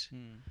IVs.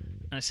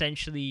 And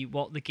essentially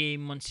what the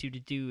game wants you to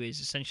do is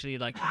essentially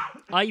like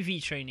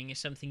IV training is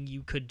something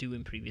you could do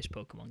in previous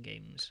Pokemon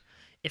games.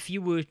 If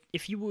you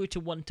were to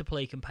want to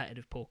play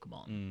competitive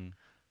Pokemon,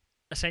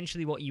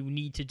 essentially what you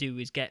need to do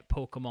is get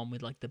Pokemon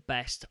with like the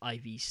best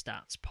IV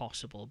stats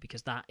possible,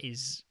 because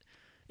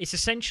it's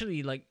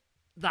essentially like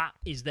that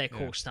is their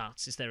core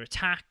stats. It's their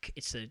attack,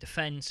 it's their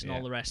defense, and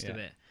all the rest of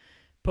it.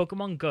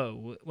 Pokemon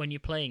Go, when you're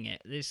playing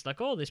it, it's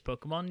like, oh, this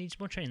Pokemon needs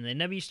more training. There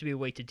never used to be a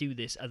way to do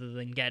this other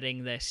than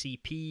getting their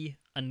CP,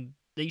 and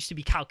there used to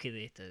be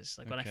calculators.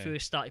 Like when I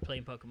first started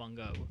playing Pokemon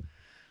Go,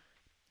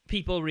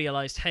 people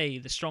realized, hey,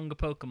 the stronger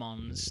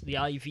Pokemons, the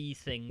IV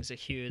things are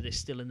here, they're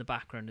still in the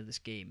background of this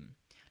game.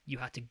 You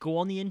had to go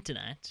on the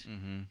internet,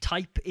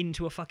 type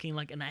into a fucking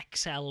like an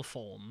Excel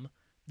form,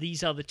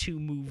 these are the 2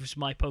 moves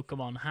my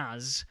Pokemon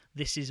has,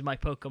 this is my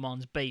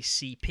Pokemon's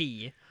base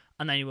CP,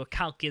 and then it will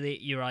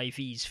calculate your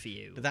IVs for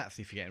you. But that's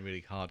if you're getting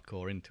really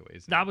hardcore into it,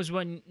 isn't that was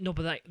when... No,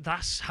 but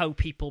that's how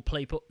people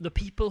play... The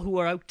people who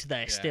are out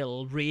there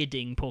still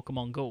raiding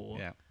Pokemon Go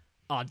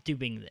are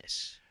doing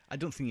this. I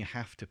don't think you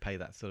have to pay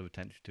that sort of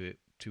attention to it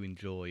to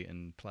enjoy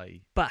and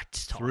play Tom,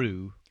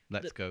 through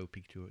Let's Go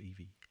Pikachu or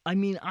Eevee. I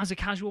mean, as a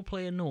casual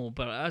player, no,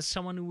 but as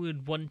someone who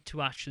would want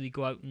to actually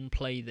go out and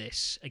play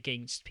this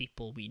against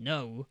people we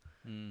know,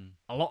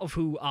 a lot of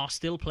who are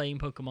still playing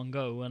Pokemon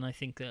Go, and I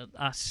think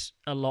that's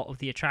a lot of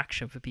the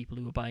attraction for people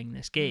who are buying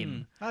this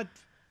game.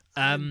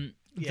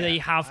 They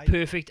have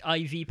perfect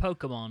IV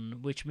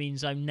Pokemon, which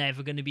means I'm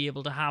never going to be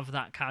able to have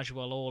that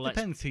casual or...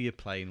 Depends who you're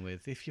playing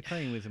with. If you're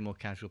playing with a more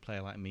casual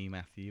player like me,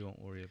 Matthew, you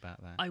won't worry about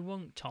that. I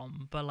won't,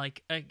 Tom, but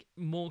like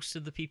most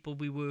of the people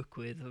we work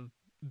with have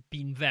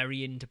been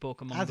very into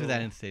Pokemon Go. As with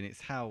anything,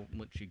 it's how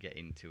much you get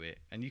into it.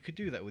 And you could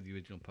do that with the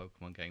original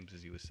Pokemon games,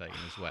 as you were saying,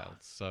 as well.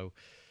 So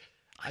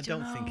I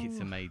don't think it's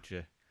a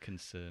major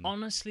concern.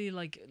 Honestly,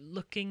 like,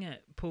 looking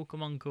at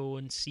Pokemon Go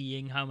and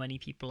seeing how many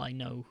people I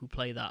know who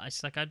play that,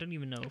 it's like, I don't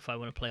even know if I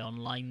want to play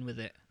online with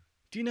it.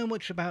 Do you know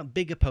much about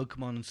bigger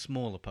Pokemon and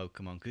smaller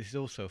Pokemon? Because it's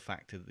also a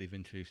factor that they've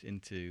introduced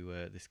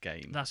into this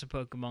game. That's a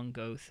Pokemon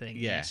Go thing.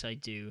 Yes, I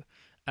do.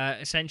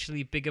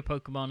 Essentially, bigger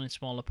Pokemon and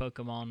smaller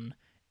Pokemon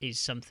is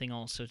something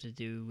also to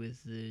do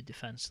with the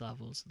defense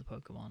levels of the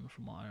Pokemon,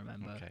 from what I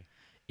remember. Okay.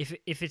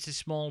 If it's a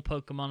small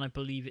Pokemon, I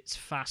believe it's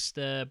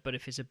faster, but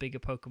if it's a bigger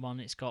Pokemon,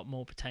 it's got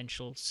more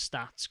potential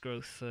stats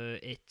growth for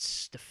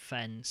its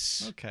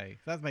defense. Okay,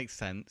 that makes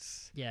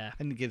sense. Yeah.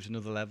 And it gives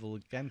another level,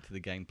 again, to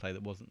the gameplay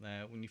that wasn't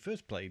there when you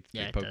first played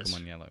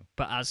Pokemon Yellow.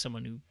 But as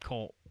someone who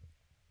caught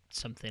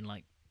something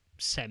like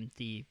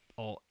 70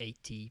 or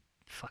 80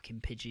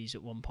 fucking Pidgeys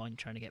at one point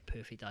trying to get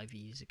perfect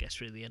IVs, it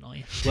gets really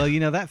annoying.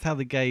 Well, that's how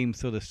the game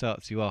sort of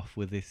starts you off,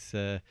 with this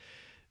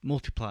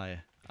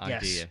multiplier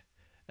idea.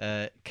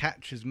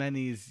 Catch as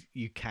many as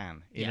you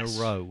can in a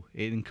row.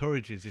 It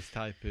encourages this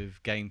type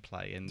of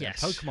gameplay, and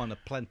Pokemon are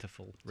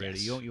plentiful, really.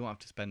 You won't have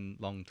to spend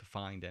long to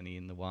find any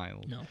in the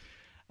wild. No.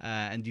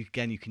 And you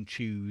can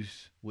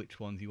choose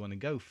which ones you want to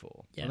go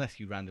for, unless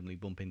you randomly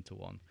bump into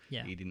one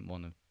that you didn't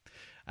want to.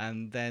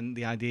 And then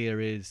the idea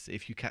is,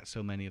 if you catch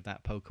so many of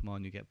that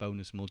Pokemon, you get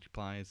bonus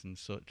multipliers and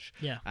such,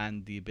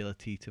 and the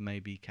ability to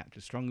maybe catch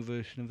a stronger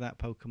version of that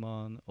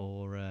Pokemon,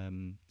 or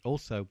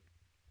also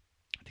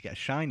to get a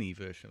shiny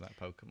version of that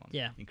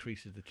Pokemon.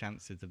 Increases the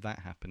chances of that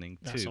happening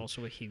too. That's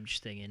also a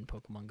huge thing in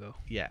Pokemon Go.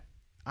 Yeah.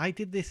 I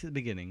did this at the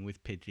beginning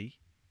with Pidgey,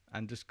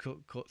 and just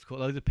caught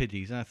loads of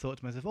Pidgeys, and I thought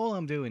to myself, all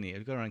I'm doing here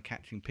is go around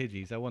catching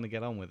Pidgeys. I want to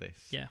get on with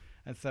this. Yeah.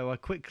 And so I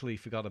quickly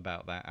forgot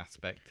about that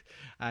aspect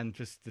and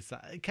just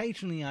decided,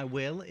 occasionally I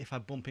will, if I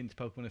bump into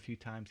Pokemon a few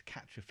times,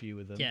 catch a few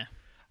of them. Yeah.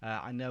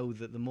 I know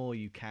that the more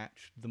you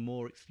catch, the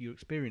more your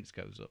experience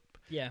goes up.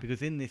 Yeah.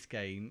 Because in this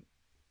game,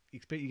 you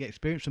get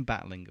experience from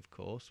battling, of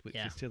course, which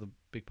Yeah. is still a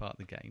big part of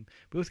the game.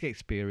 But you also get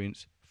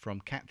experience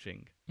from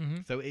catching. Mm-hmm.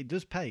 So it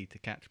does pay to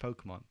catch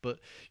Pokemon. But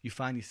you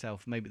find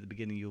yourself, maybe at the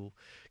beginning, you'll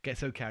get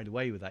so carried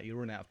away with that, you'll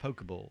run out of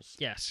Pokeballs.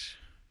 Yes.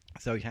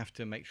 So you have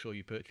to make sure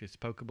you purchase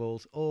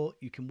Pokeballs, or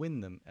you can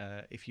win them.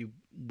 If you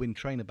win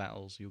trainer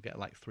battles, you'll get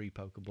like 3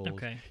 Pokeballs.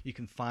 Okay. You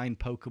can find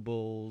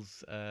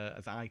Pokeballs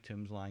as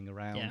items lying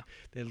around. Yeah.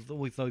 There's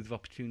always loads of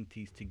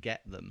opportunities to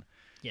get them.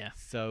 Yeah.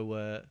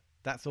 So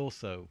that's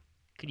also...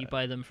 Can you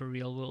buy them for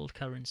real world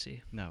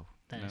currency? No.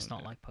 Then no, it's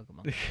not no. like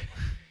Pokemon.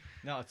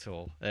 Not at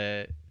all.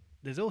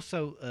 There's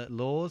also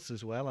laws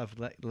as well.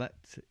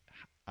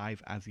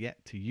 I've as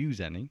yet to use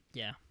any.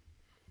 Yeah.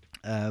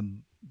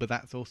 But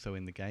that's also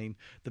in the game.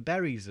 The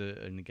berries are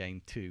in the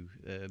game too.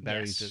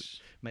 Berries that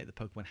make the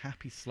Pokemon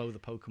happy, slow the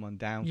Pokemon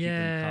down, keep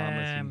them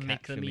calmer, so you can make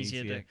catch them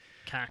easier to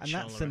catch. And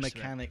that's the a rest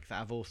mechanic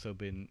that I've also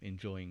been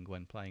enjoying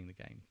when playing the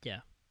game. Yeah.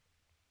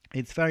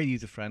 It's very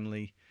user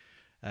friendly,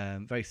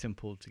 very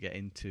simple to get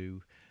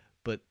into.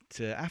 But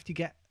after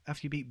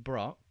you beat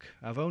Brock,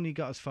 I've only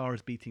got as far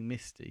as beating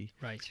Misty.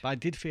 Right. But I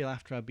did feel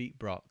after I beat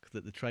Brock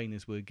that the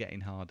trainers were getting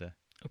harder.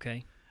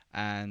 Okay.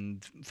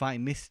 And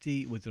fighting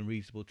Misty was a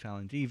reasonable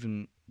challenge,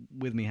 even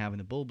with me having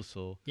a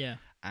Bulbasaur Yeah.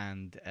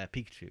 and a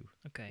Pikachu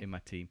Okay. in my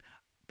team.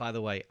 By the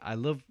way, I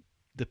love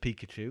the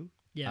Pikachu.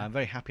 Yeah. I'm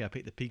very happy I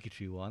picked the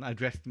Pikachu one. I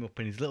dressed him up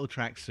in his little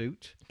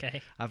tracksuit.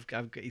 Okay.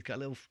 He's got a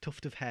little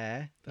tuft of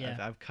hair that Yeah.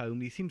 I've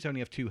combed. He seems to only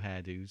have 2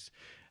 hairdos.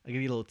 I'll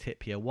give you a little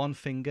tip here. 1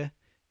 finger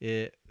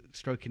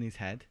stroking his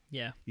head.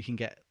 Yeah. You can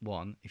get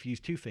 1. If you use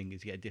 2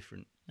 fingers, you get a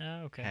different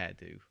Oh, okay.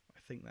 hairdo.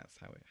 I think that's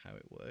how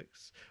it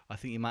works. I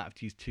think you might have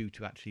to use 2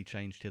 to actually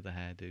change to the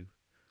hairdo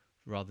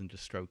rather than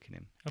just stroking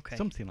him. Okay.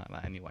 Something like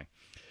that anyway.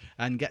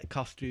 And get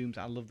costumes.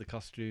 I love the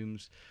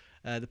costumes.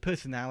 The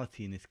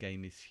personality in this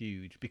game is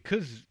huge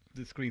because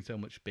the screen's so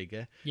much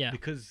bigger. Yeah.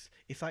 Because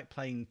it's like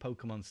playing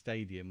Pokemon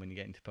Stadium when you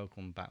get into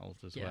Pokemon battles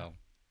as Yeah. well.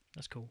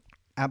 That's cool.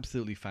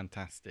 Absolutely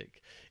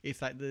fantastic.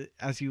 It's like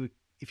if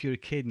you're a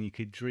kid and you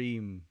could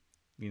dream,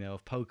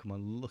 of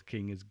Pokemon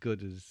looking as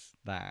good as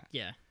that.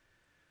 Yeah.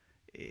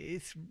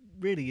 It's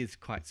really is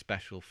quite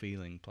special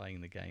feeling playing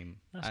the game.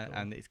 That's cool.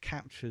 And it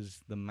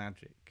captures the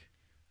magic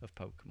of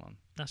Pokemon.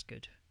 That's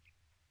good.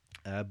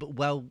 But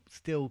while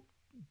still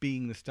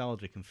being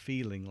nostalgic and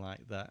feeling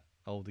like that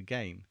older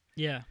game.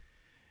 Yeah.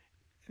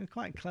 It's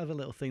quite a clever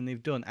little thing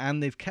they've done.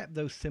 And they've kept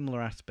those similar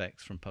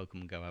aspects from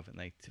Pokemon Go, haven't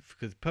they?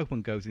 Because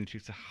Pokemon Go's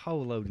introduced a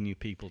whole load of new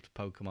people to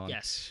Pokemon.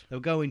 Yes. They'll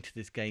go into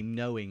this game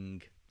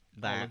knowing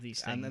that. All of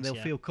these and things, they'll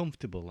yeah. feel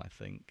comfortable, I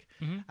think.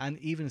 Mm-hmm. And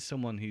even as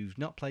someone who's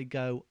not played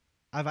Go,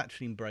 I've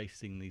actually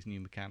embracing these new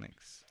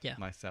mechanics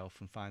myself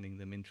and finding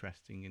them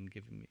interesting and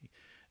giving me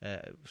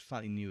a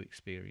slightly new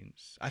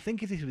experience. I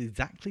think if this was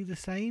exactly the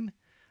same,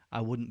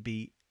 I wouldn't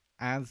be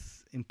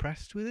as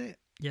impressed with it.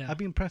 Yeah. I'd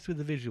be impressed with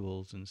the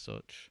visuals and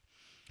such.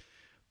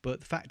 But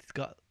the fact it's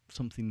got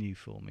something new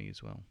for me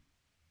as well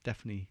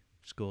definitely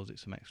scores it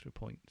some extra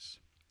points.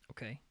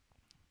 Okay.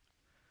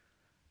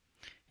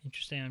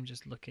 Interesting. I'm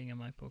just looking at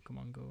my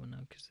Pokemon Go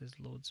now because there's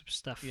loads of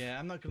stuff. Yeah,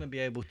 I'm not going to be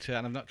able to,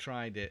 and I've not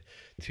tried it,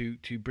 to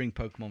bring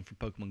Pokemon from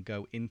Pokemon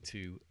Go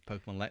into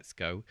Pokemon Let's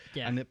Go.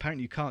 Yeah. And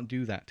apparently you can't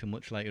do that till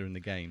much later in the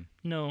game.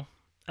 No.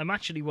 I'm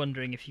actually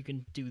wondering if you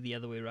can do the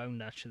other way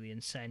around, actually,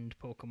 and send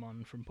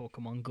Pokemon from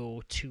Pokemon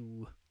Go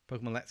to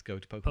Pokemon Let's Go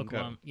to Pokemon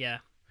Go. Yeah.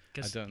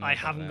 Because don't know I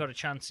about haven't that. got a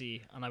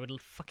Chansey, and I would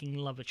fucking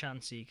love a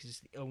Chansey because it's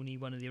the only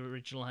one of the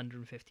original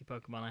 150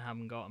 Pokemon I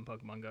haven't got in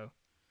Pokemon Go.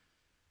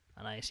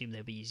 And I assume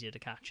they'll be easier to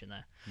catch in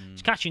there.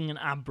 It's catching an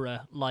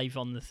Abra live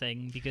on the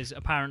thing because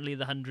apparently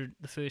the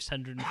first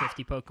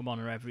 150 Pokemon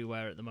are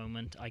everywhere at the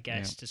moment, I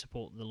guess, to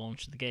support the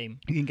launch of the game.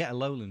 You can get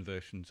Alolan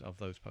versions of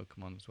those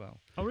Pokemon as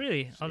well. Oh,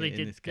 really? Oh, they In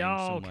did. this game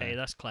Oh, okay, somewhere.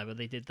 that's clever.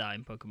 They did that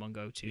in Pokemon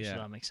Go too, so Yeah.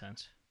 that makes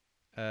sense.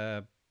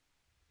 Have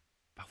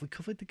we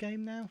covered the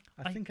game now?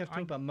 I think I've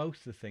talked about most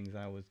of the things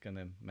I was going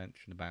to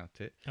mention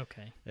about it.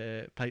 Okay.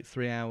 Played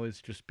 3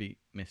 hours, just beat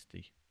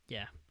Misty.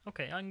 Yeah.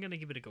 Okay, I'm going to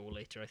give it a go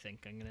later, I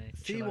think. I'm going to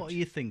See what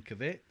you think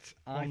of it.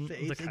 On the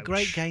It's a couch.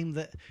 great game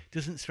that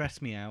doesn't stress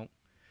me out.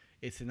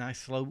 It's a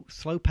nice,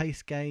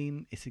 slow-paced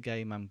game. It's a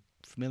game I'm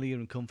familiar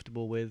and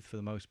comfortable with for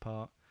the most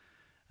part.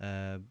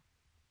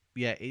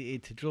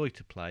 It's a joy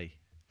to play,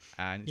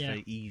 and it's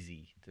very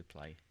easy to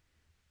play.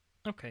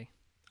 Okay.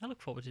 I look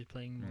forward to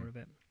playing more of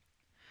it.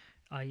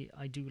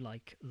 I do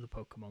like the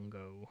Pokemon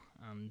Go,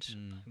 and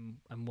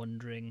I'm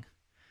wondering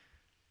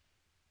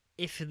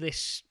if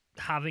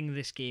having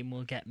this game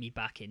will get me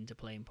back into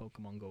playing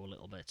Pokemon Go a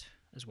little bit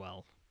as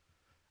well.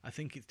 I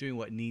think it's doing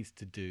what it needs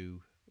to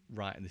do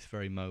right at this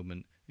very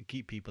moment and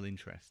keep people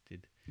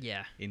interested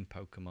Yeah. in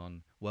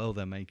Pokemon while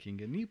they're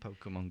making a new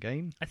Pokemon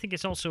game. I think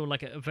it's also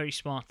like a very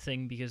smart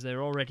thing because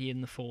they're already in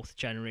the 4th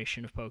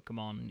generation of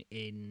Pokemon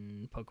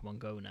in Pokemon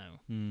Go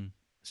now.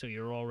 So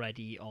you're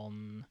already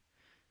on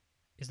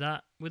Is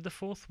that with the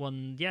fourth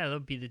one? Yeah, that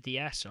would be the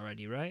DS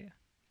already, right?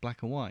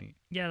 Black and white.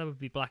 Yeah, that would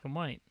be black and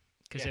white.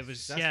 Because Yes, it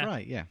was. that's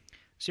right. Yeah.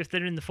 So if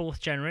they're in the fourth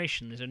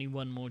generation, there's only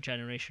one more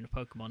generation of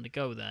Pokemon to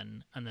go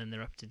then, and then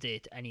they're up to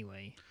date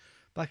anyway.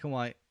 Black and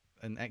white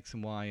and X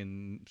and Y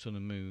and Sun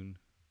and Moon.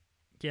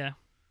 Yeah.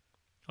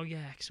 Oh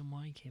yeah, X and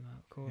Y came out,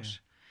 of course.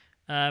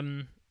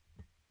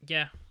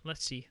 Yeah,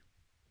 let's see.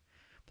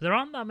 But there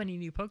aren't that many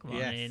new Pokemon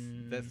Yes,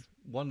 in there's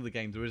one of the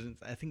games there isn't.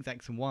 I think it's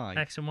X and Y.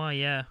 X and Y,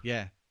 yeah.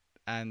 Yeah,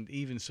 and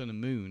even Sun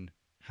and Moon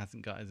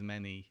hasn't got as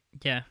many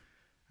Yeah.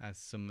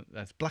 as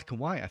Black and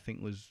White. I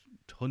think was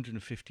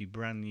 150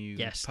 brand new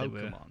Yes, they were.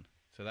 Pokemon.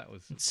 So that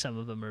was. Some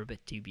of them are a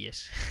bit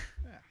dubious.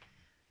 Yeah.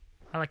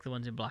 I like the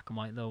ones in black and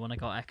white though. When I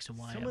got X and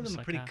Y, Some I of was them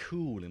are like, pretty ah.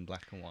 cool in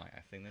Black and White.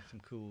 I think there's some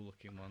cool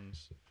looking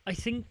ones. I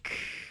think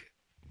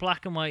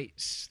black and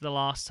white's the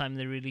last time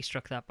they really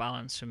struck that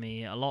balance for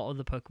me. A lot of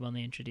the Pokemon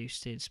they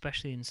introduced,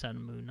 especially in Sun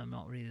and Moon, I'm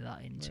not really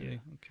that into.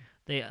 Really? Okay.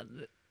 They,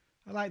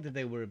 I like that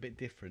they were a bit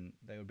different.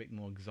 They were a bit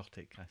more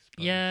exotic, I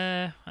suppose.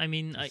 yeah. I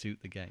mean, To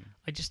suit the game.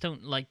 I just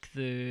don't like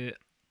that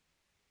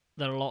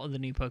a lot of the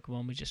new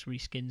Pokemon were just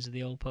reskins of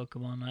the old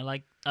Pokemon.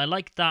 I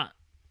like that.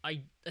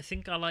 I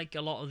think I like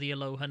a lot of the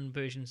Alolan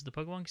versions of the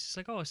Pokemon because it's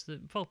like, oh, it's the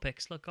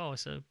Vulpix. Look, oh,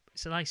 it's a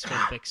nice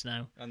Vulpix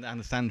now. And the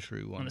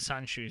Sandshrew one. And the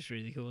Sandshrew is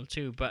really cool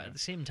too. But at the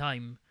same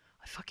time,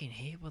 I fucking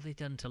hate what they've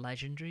done to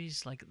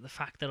legendaries. Like the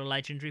fact that a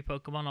legendary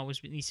Pokemon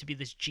always needs to be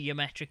this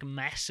geometric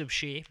mess of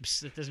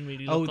shapes that doesn't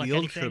really look like the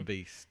anything. Ultra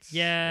Beasts.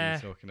 Yeah.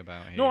 You're talking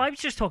about here. No, I was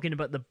just talking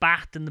about the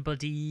bat and the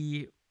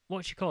bloody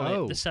what you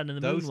call it, the Sun and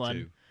the Moon those one.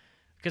 two.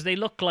 Because they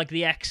look like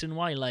the X and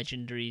Y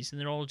legendaries,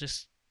 and they're all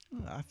just.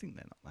 Oh, I think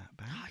they're not that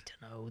bad. I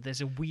don't know. There's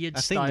a weird I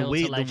style think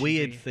to the legendary.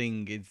 weird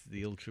thing is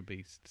the Ultra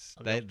Beasts.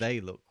 Oh, They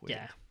look weird.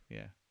 Yeah.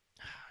 Yeah.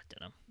 I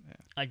don't know. Yeah.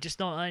 I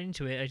just not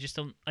into it.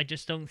 I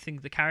just don't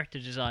think the character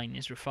design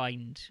is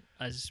refined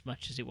as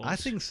much as it was. I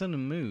think Sun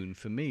and Moon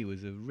for me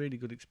was a really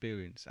good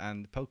experience,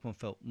 and Pokemon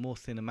felt more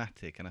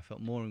cinematic, and I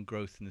felt more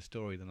engrossed in the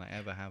story than I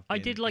ever have. I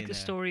been did like in the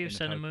story of in a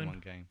Sun and Pokemon Moon.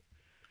 game.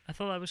 I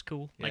thought that was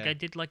cool. Like Yeah. I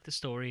did like the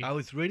story. I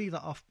was really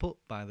off put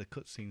by the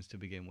cutscenes to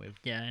begin with.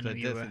 Yeah, I know So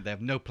you were. they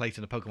have no place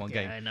in a Pokemon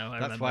Yeah, game. I know.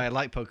 That's why I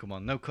like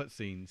Pokemon. No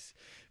cutscenes.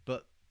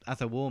 But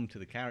as I warmed to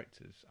the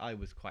characters, I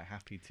was quite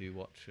happy to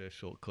watch a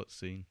short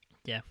cutscene.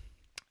 Yeah.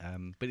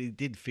 But it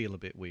did feel a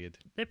bit weird.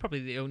 They're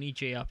probably the only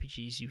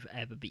JRPGs you've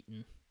ever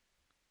beaten.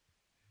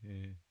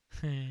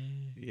 Yeah.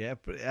 Yeah,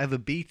 but ever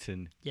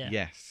beaten? Yeah.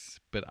 Yes,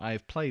 but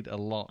I've played a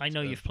lot. I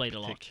know of you've played a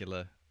lot.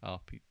 particular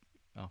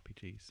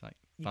RPGs like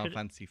You Final could-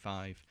 Fantasy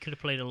V, Could have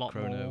played a lot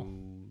Chrono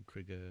more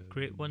Trigger,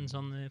 great ones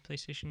on the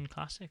PlayStation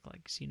Classic,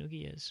 like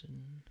Xenogears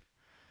and.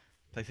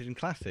 PlayStation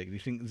Classic. Do you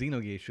think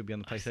Xenogears should be on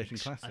the I think PlayStation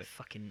so. Classic?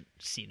 Fucking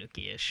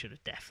Xenogears should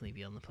have definitely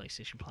be on the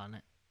PlayStation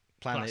Planet.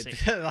 Planet.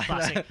 Classic. Like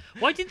Classic. that.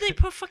 Why did they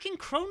put fucking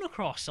Chrono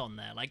Cross on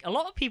there? Like, a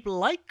lot of people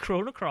like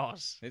Chrono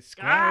Cross. It's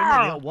Square. Isn't it?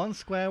 They Ah! got one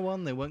Square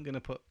one. They weren't going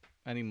to put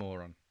any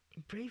more on.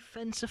 Brave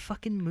Fence of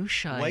fucking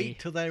Mushai. Wait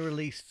till they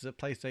release the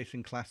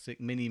PlayStation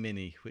Classic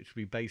Mini, which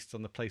will be based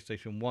on the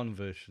PlayStation 1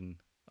 version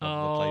of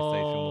the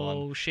PlayStation 1.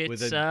 Oh, shit,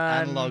 with an son.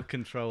 analog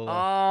controller.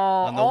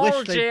 Oh, And they'll all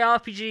wish they-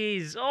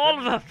 JRPGs. All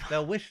of them.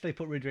 They'll wish they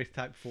put Ridge Race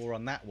Type 4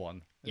 on that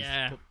one. and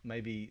Yeah. Put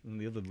maybe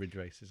the other Ridge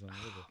Races on the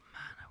other.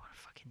 Man, I want to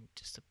fucking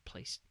just a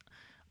place.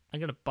 I'm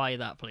going to buy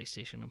that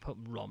PlayStation and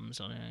put ROMs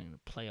on it and I'm going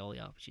to play all the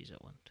RPGs I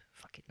want.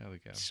 Fucking There we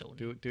go. Sony.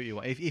 Do what you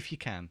want. If you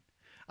can.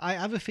 I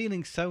have a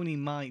feeling Sony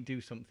might do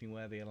something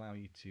where they allow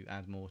you to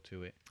add more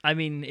to it. I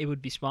mean, it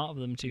would be smart of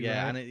them to.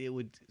 Yeah, right? and it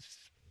would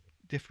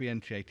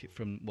differentiate it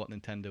from what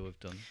Nintendo have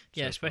done.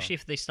 Yeah, so especially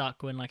if they start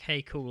going like,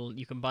 "Hey, cool,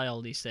 you can buy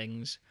all these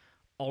things.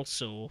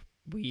 Also,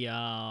 we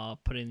are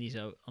putting these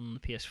out on the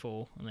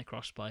PS4 and they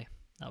cross-buy.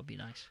 That would be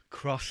nice." far.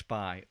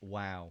 Cross-buy.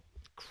 Wow.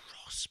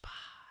 Cross-buy.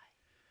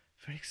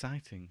 Very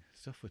exciting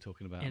stuff we're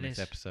talking about It in this is.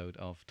 episode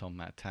of Tom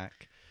Matt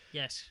Attack.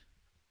 Yes.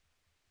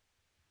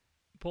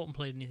 Important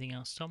played anything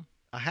else, Tom?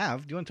 I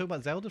have. Do you want to talk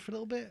about Zelda for a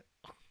little bit?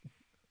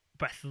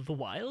 Breath of the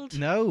Wild?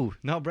 No,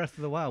 not Breath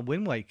of the Wild.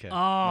 Wind Waker, Oh,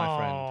 my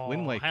friend.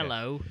 Wind Waker.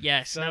 Hello.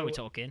 Yes, now So- we're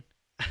talking.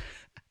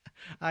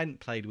 I hadn't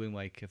played Wind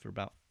Waker for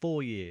about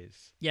 4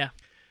 years. Yeah.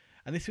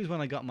 And this was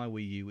when I got my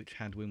Wii U, which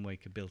had Wind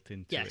Waker built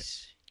into it.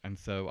 Yes. And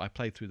so I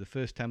played through the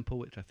first temple,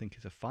 which I think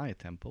is a fire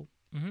temple.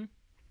 Mm-hmm.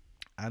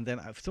 And then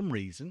for some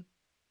reason,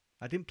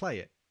 I didn't play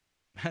it.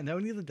 And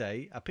only the other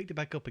day, I picked it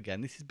back up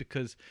again. This is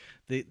because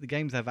the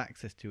games I have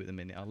access to at the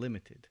minute are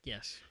limited.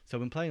 Yes. So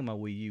I've been playing my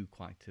Wii U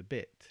quite a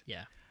bit.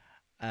 Yeah.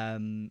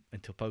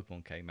 Until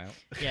Pokemon came out.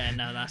 Yeah,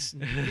 no, that's...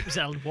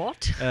 Zelda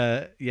what?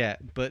 Yeah,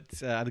 but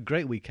I had a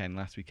great weekend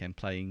last weekend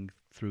playing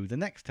through the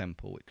next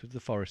temple, which was the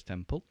Forest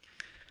Temple.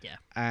 Yeah.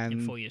 And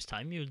In 4 years'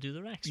 time, you'll do the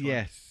next one.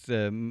 yes,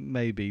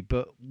 maybe.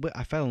 But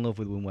I fell in love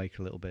with Wind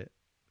Waker a little bit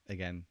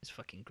again. It's a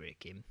fucking great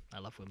game. I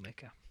love Wind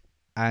Waker.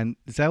 And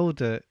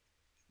Zelda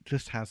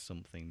just has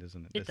something,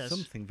 doesn't it? It There's does.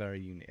 something very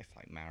unique. It's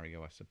like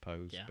Mario, I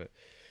suppose. Yeah. But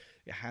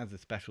it has a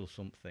special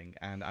something.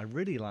 And I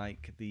really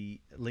like the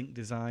Link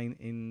design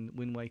in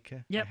Wind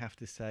Waker, Yep. I have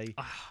to say.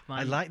 Oh, man.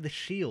 I like the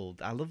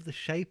shield. I love the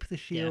shape of the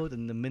shield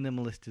and the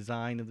minimalist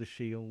design of the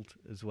shield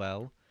as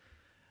well.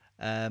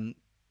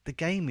 The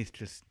game is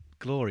just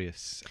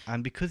glorious,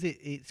 and because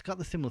it's got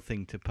the similar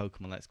thing to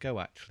Pokemon Let's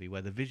Go, actually,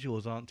 where the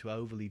visuals aren't too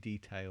overly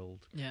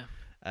detailed.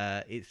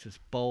 It's just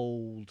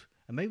bold,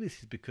 and maybe this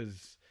is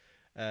because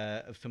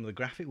of some of the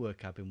graphic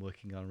work I've been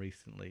working on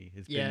recently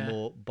has been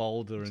more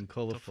bolder and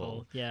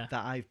colourful. That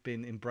I've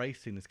been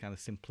embracing this kind of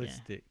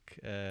simplistic,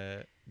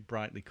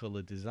 brightly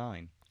coloured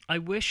design. I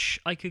wish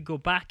I could go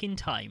back in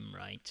time,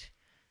 right?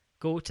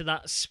 Go to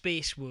that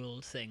Space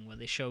World thing where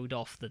they showed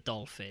off the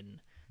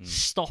dolphin.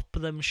 Stop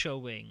them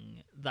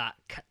showing that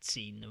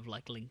cutscene of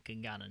like Link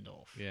and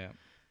Ganondorf. Yeah.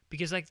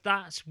 Because like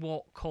that's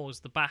what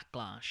caused the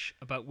backlash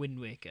about Wind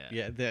Waker.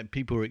 Yeah,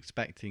 people were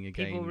expecting a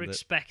game. People were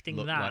expecting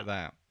looked that, like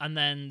that, and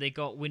then they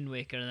got Wind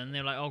Waker, and then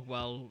they're like, "Oh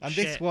well." And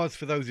shit. this was,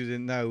 for those who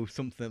didn't know,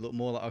 something that looked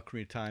more like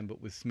Ocarina of Time, but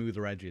with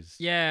smoother edges.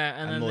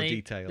 Yeah, and then more they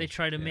detailed. They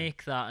tried to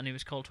make that, and it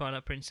was called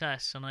Twilight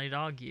Princess, and I'd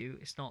argue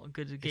it's not a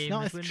good game. It's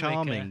not as as Wind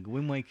charming. Waker.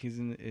 Wind Waker is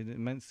an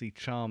immensely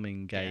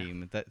charming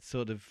game that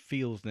sort of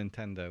feels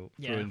Nintendo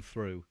through and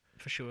through.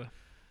 For sure.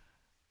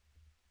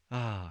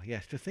 Ah,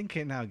 yes. To think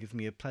it now gives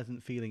me a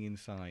pleasant feeling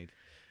inside.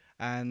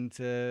 And,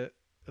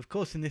 of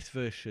course, in this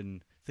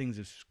version,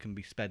 things can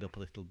be sped up a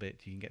little bit.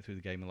 You can get through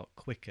the game a lot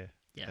quicker.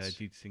 Yes.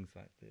 Due to things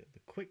like the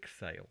quick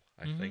sale,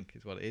 I think,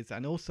 is what it is.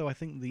 And also, I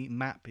think the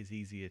map is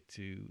easier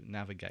to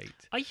navigate.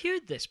 I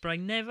heard this, but I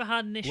never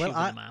had an issue with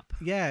the map.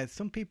 Yeah,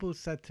 some people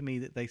said to me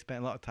that they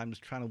spent a lot of time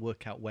just trying to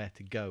work out where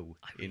to go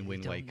in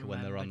Wind Waker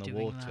when they're on the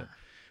water. That.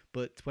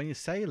 But when you're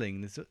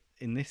sailing,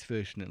 in this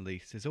version at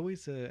least, there's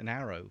always an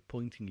arrow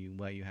pointing you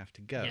where you have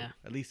to go. Yeah.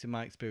 At least in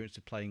my experience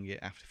of playing it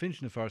after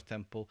finishing the Forest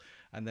Temple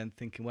and then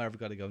thinking, where have I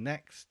got to go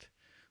next?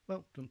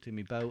 Well, jumped in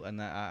my boat,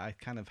 and I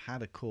kind of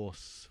had a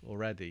course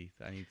already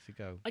that I needed to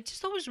go. I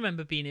just always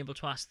remember being able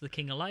to ask the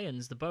King of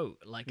Lions, the boat,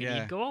 and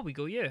he'd go, "Oh, we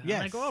go here."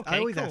 Yes, and I go, "Okay, I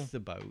always cool." ask the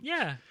boat.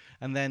 Yeah.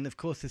 And then, of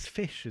course, there's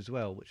fish as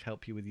well, which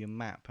help you with your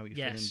map, how you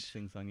fill in Yes.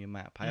 things on your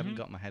map. I haven't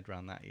got my head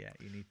around that yet.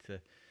 You need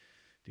to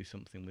do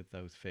something with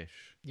those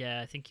fish.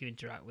 Yeah, I think you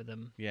interact with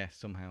them. Yeah,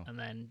 somehow. And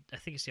then I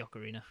think it's the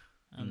ocarina.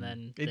 And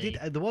then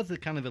There was a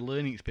kind of a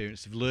learning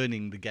experience of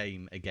learning the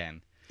game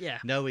again. Yeah.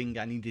 Knowing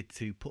I needed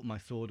to put my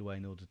sword away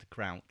in order to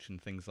crouch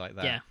and things like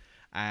that. Yeah.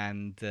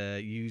 And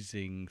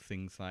using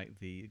things like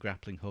the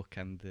grappling hook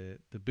and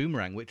the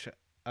boomerang, which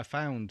I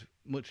found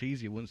much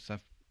easier once I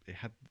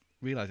had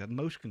realised I had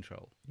motion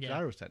control,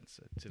 gyro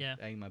sensor to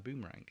aim my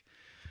boomerang.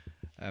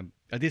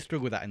 I did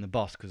struggle with that in the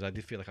boss because I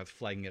did feel like I was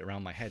flaying it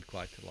around my head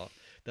quite a lot.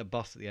 That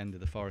boss at the end of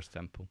the Forest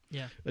Temple.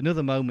 Yeah.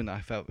 Another moment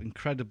I felt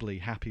incredibly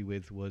happy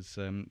with was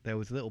there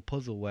was a little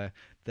puzzle where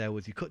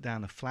you cut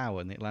down a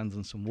flower and it lands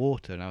on some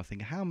water, and I was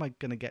thinking, how am I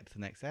going to get to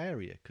the next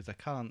area? Because I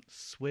can't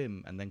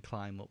swim and then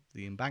climb up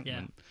the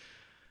embankment. Yeah.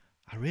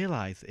 I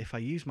realised if I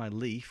use my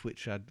leaf,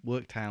 which I'd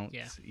worked out,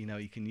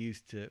 you can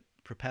use to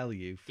propel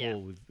you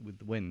forward with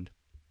the wind,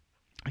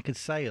 I could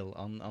sail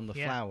on the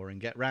flower and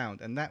get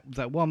round. And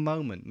that one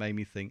moment made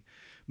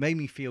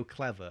me feel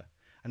clever.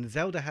 And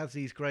Zelda has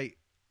these great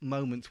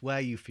moments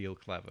where you feel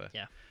clever.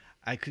 Yeah.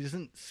 It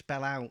doesn't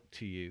spell out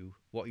to you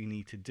what you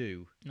need to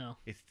do. No.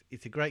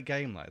 It's a great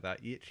game like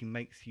that. It actually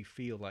makes you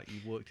feel like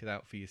you've worked it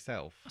out for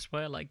yourself. That's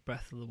why I like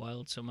Breath of the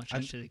Wild so much.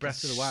 And actually,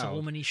 Breath of the Wild,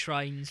 so many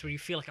shrines where you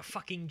feel like a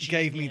fucking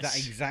genius. Gave me that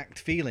exact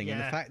feeling, Yeah.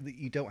 and the fact that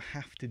you don't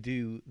have to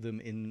do them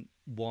in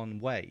one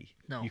way.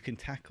 No. You can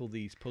tackle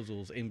these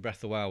puzzles in Breath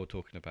of the Wild we're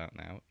talking about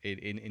now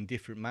in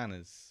different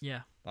manners.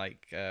 Yeah.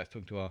 Like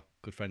talking to our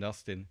good friend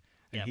Austin,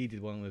 and he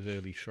did one of those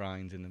early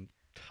shrines in a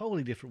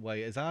totally different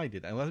way as I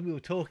did. And as we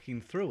were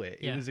talking through it,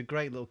 it was a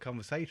great little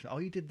conversation. Oh,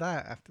 you did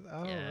that after that?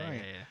 Oh,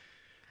 right. Yeah.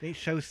 It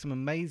shows some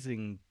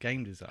amazing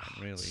game design,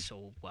 really. It's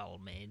so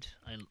well made.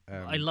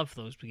 I love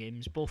those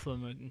games. Both of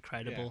them are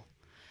incredible.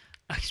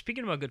 Yeah.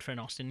 Speaking of our good friend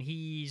Austin,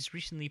 he's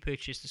recently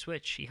purchased a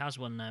Switch. He has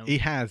one now. He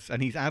has,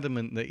 and he's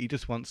adamant that he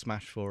just wants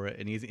Smash for it,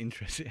 and he isn't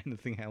interested in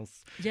anything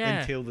else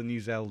until the new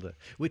Zelda,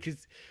 which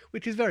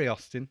is very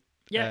Austin.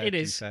 Yeah, it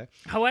is.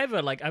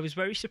 However, I was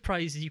very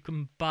surprised that you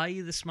can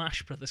buy the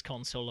Smash Brothers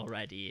console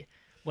already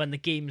when the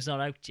game's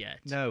not out yet.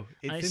 No,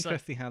 it's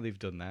interesting how they've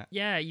done that.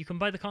 Yeah, you can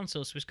buy the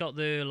console, so it's got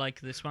the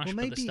Smash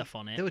Brothers stuff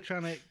on it. They were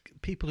trying to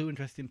people who are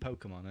interested in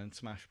Pokemon and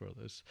Smash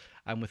Brothers,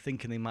 and were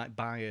thinking they might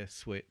buy a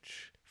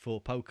Switch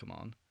for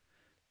Pokemon.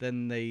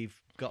 Then they've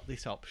got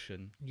this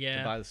option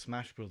to buy the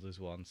Smash Brothers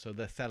one, so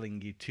they're selling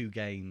you two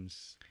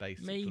games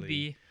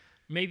basically.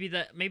 Maybe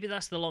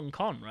that's the long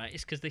con, right?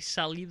 It's because they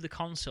sell you the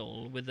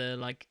console with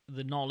the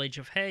knowledge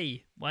of,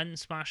 hey, when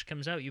Smash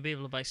comes out, you'll be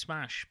able to buy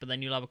Smash, but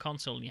then you'll have a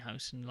console in your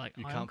house, and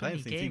you can't play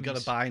anything. So you've got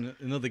to buy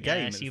another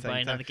game. Yeah, so you buy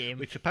another game,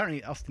 which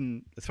apparently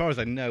Austin, as far as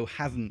I know,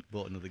 hasn't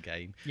bought another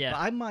game. Yeah, but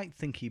I might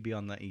think he'd be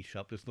on that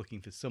eShop just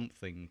looking for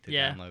something to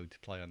download to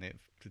play on it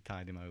to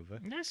tide him over.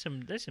 There's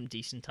some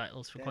decent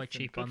titles for quite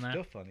cheap on there.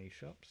 Stuff on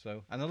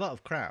eShop, and a lot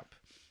of crap.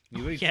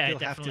 You really still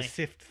have to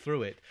sift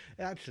through it.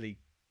 Actually,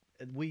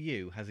 Wii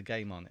U has a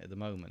game on it at the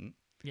moment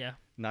Yeah.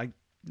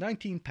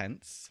 19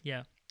 pence.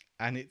 Yeah.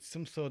 And it's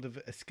some sort of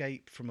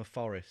escape from a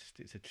forest.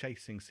 It's a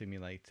chasing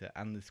simulator,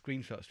 and the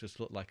screenshots just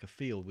look like a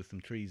field with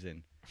some trees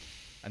in.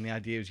 And the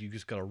idea is you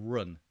just got to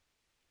run.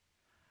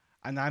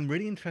 And I'm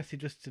really interested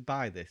just to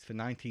buy this for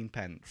 19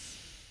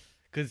 pence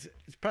because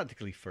it's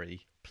practically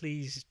free.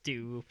 Please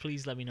do.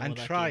 Please let me know and what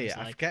that try game's it.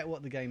 like. I forget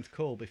what the game's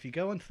called, but if you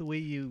go onto the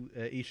Wii U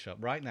eShop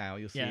right now,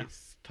 you'll see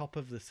it's top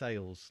of the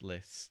sales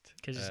list.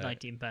 Because it's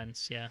 19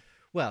 pence, yeah.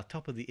 Well,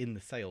 top of in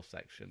the sales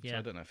section. Yeah. So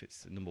I don't know if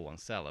it's the number one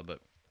seller, but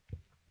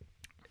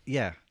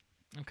yeah.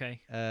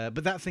 Okay.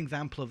 But that's an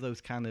example of those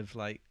kind of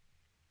like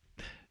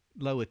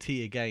lower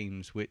tier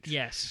games, which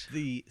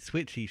the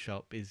Switch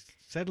eShop is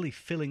steadily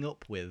filling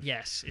up with.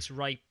 Yes, it's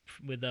ripe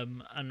with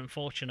them, and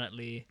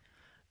unfortunately,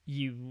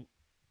 you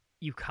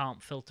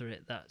can't filter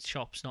it. That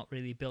shop's not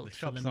really built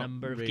for the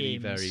number of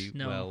games. Very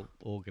well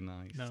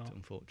organised,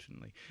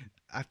 unfortunately.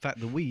 In fact,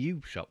 the Wii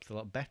U shop's a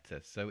lot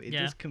better, so it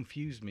does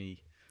confuse me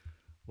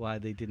why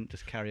they didn't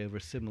just carry over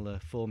a similar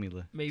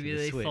formula. Maybe to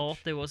the they Switch. thought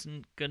they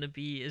wasn't going to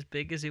be as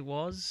big as it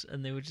was,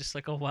 and they were just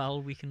like, oh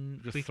well, we can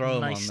just throw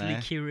them nicely on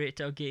there.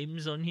 curate our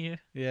games on here.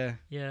 Yeah.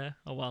 Yeah.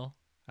 Oh well.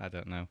 I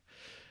don't know.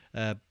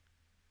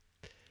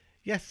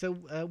 Yes, so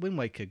Wind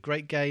Waker,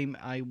 great game.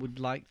 I would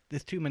like.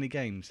 There's too many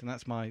games, and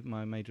that's my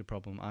major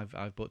problem.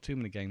 I've bought too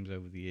many games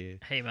over the year.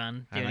 Hey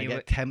man, and I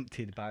get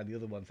tempted by the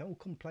other ones. Oh,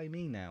 come play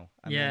me now.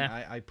 And then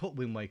I put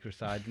Wind Waker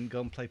aside and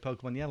go and play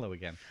Pokemon Yellow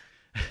again.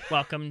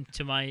 Welcome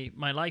to my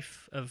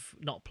life of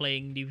not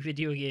playing new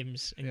video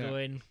games and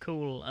going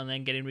cool, and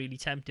then getting really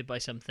tempted by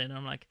something.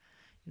 I'm like,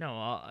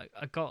 I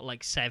got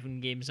like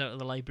 7 games out of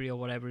the library or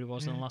whatever it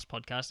was on the last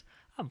podcast.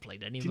 I haven't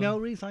played any of them. Do you know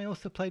the reason I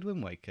also played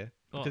Wind Waker?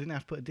 Because I didn't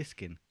have to put a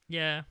disc in.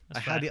 Yeah, I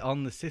had it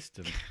on the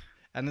system.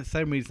 And the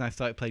same reason I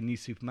started playing New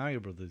Super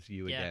Mario Brothers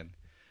U again,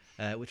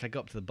 which I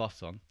got up to the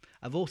boss on.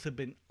 I've also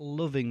been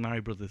loving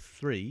Mario Brothers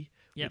 3,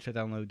 which I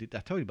downloaded. I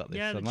told you about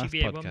this on the last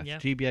GBA podcast. one,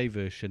 GBA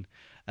version.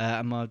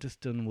 And I've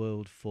just done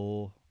World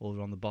 4, or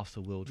on the boss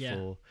of World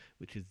 4,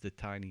 which is the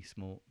tiny,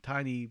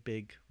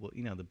 big,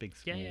 the big,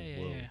 small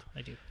world. Yeah,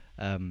 I do.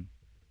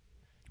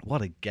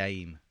 What a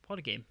game.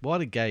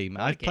 What a game.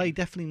 I've played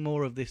definitely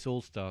more of this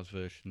All-Stars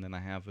version than I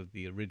have of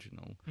the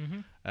original.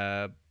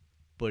 Mm-hmm.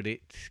 But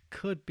it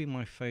could be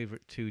my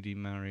favourite 2D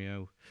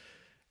Mario.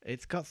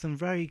 It's got some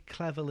very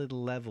clever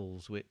little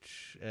levels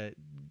which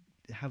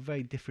have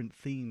very different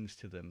themes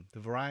to them. The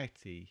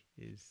variety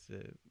is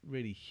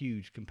really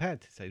huge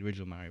compared to, say, the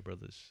original Mario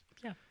Brothers.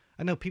 Yeah.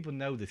 I know people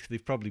know this because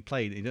they've probably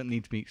played it. You don't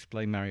need to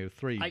explain Mario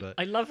 3. But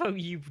I love how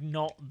you've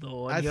not,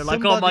 though. And you're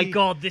like, oh my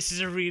god, this is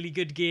a really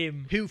good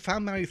game. Who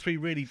found Mario 3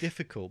 really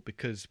difficult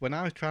because when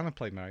I was trying to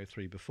play Mario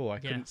 3 before, I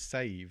couldn't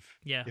save.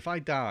 Yeah. If I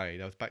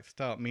died, I was back to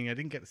start, meaning I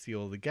didn't get to see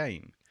all the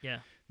game. Yeah.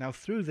 Now,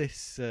 through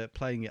this,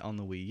 playing it on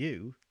the Wii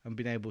U, and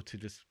being able to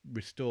just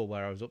restore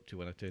where I was up to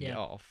when I turned it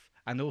off,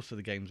 and also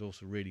the game's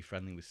also really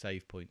friendly with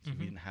save points. Mm-hmm.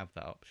 You didn't have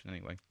that option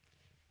anyway.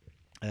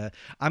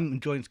 I'm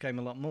enjoying this game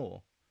a lot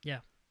more. Yeah.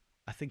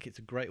 I think it's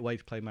a great way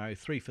to play Mario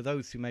 3 for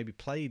those who maybe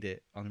played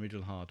it on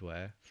original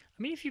hardware.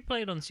 I mean, if you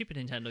play it on Super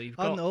Nintendo, you've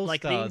on got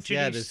like the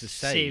there's a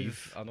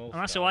save on All-Stars.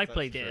 And that's how I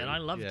played it, and I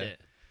loved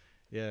it.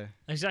 Yeah.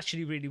 It's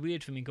actually really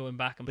weird for me going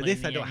back and playing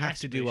this the I don't have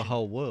to do a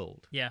whole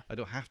world. Yeah. I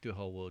don't have to do a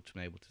whole world to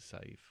be able to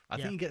save. I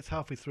think it gets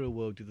halfway through a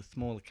world, do the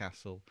smaller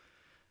castle.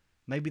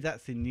 Maybe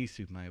that's in New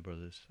Super Mario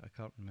Brothers. I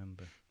can't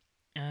remember.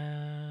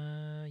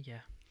 Yeah,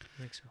 I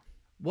think so.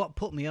 What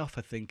put me off,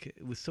 I think,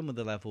 was some of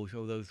the levels,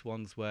 or those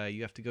ones where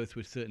you have to go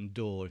through a certain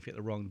door. If you get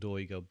the wrong door,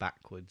 you go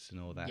backwards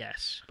and all that.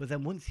 Yes. But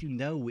then once you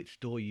know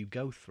which door you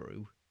go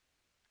through,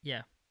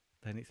 then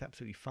it's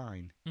absolutely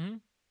fine. Mm-hmm.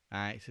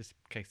 It's just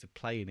a case of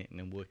playing it and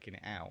then working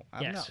it out.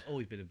 I've not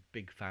always been a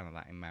big fan of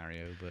that in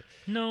Mario, but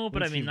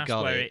I mean that's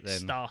where it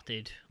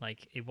started.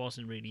 Like it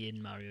wasn't really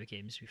in Mario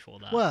games before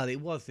that. Well,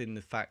 it was in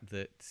the fact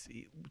that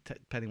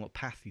depending what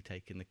path you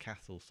take in the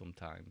castle,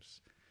 sometimes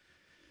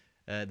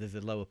there's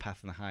a lower path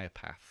and a higher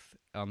path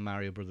on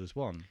Mario Brothers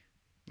 1,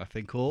 I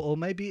think, or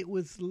maybe it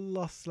was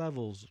Lost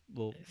Levels.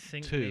 Well, I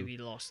think 2, maybe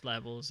Lost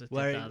Levels.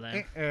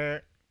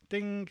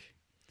 Ding.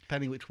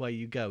 Depending which way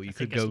you go, you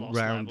could go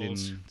round in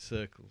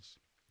circles.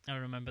 I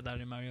remember that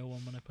in Mario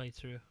 1 when I played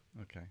through.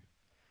 Okay.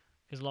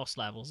 Because Lost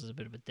Levels is a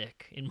bit of a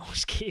dick in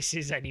most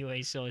cases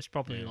anyway, so it's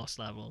probably Lost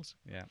Levels.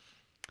 Yeah.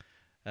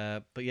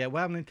 But yeah,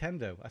 wow,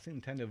 Nintendo. I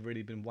think Nintendo have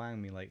really been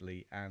wowing me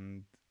lately,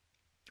 and...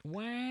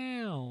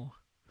 Wow.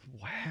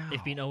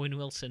 They've been Owen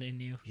Wilson in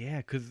you. Yeah,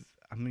 because,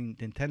 I mean,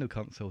 Nintendo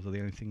consoles are the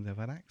only thing they've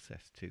had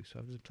access to, so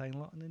I've been playing a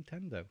lot of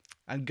Nintendo.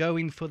 And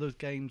going for those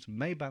games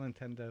made by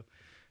Nintendo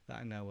that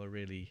I know are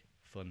really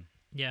fun.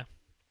 Yeah.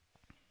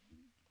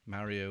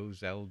 Mario,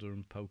 Zelda,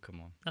 and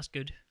Pokemon. That's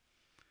good.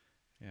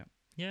 Yeah.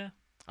 Yeah.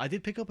 I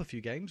did pick up a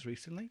few games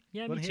recently.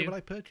 Yeah, Want me to too. hear what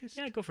I purchased?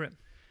 Yeah, go for it.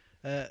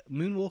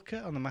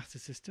 Moonwalker on the Master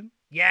System.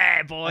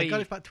 Yeah, boy. I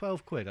got it for about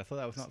 £12. I thought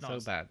that was not so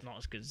bad. Not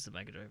as good as the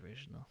Mega Drive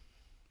version, though.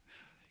 There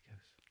he goes.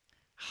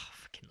 Oh, I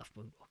fucking love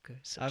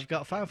Moonwalker. I've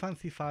got Final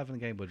Fantasy V on the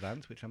Game Boy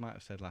Advance, which I might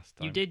have said last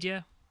time. You did,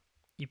 yeah?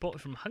 You bought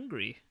it from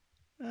Hungary.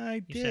 I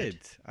did.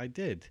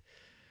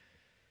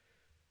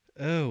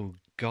 Oh,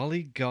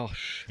 Golly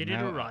gosh. Did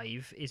it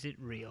arrive? Is it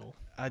real?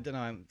 I don't know.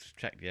 I haven't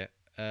checked yet.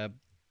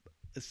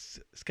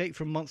 Escape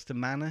from Monster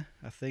Manor,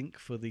 I think,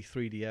 for the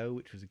 3DO,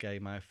 which was a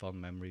game I have fond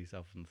memories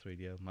of from the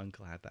 3DO. My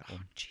uncle had that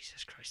one.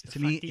 Jesus Christ.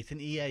 It's an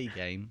EA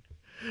game.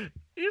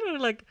 You know,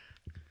 like,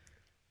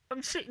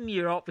 I'm sitting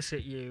here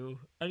opposite you,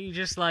 and you're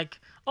just like,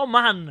 oh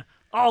man,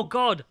 oh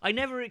god, I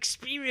never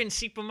experienced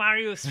Super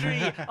Mario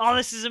 3. Oh,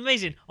 this is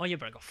amazing. Oh yeah,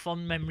 but I got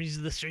fond memories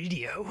of the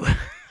 3DO.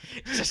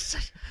 It's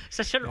just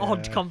such an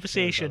odd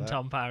conversation,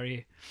 Tom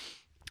Parry.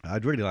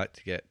 I'd really like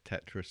to get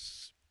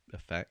Tetris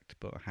Effect,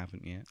 but I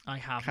haven't yet. I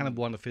haven't. Kind of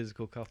want a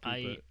physical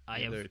copy, but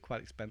they're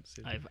quite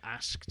expensive. I've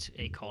asked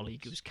a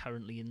colleague who's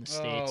currently in the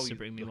States to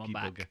bring me one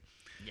back. Bugger.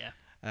 Yeah.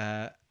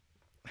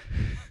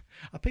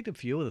 I picked up a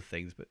few other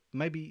things, but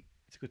maybe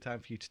it's a good time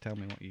for you to tell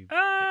me what you picked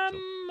up.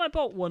 I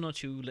bought one or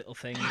two little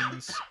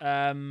things.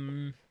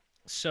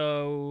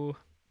 So,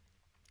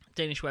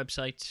 Danish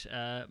website,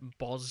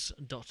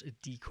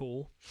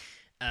 boz.dk.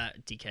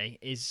 DK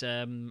is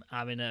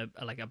having a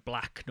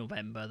Black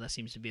November. That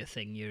seems to be a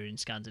thing here in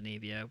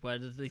Scandinavia, where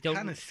they don't.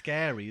 Kind of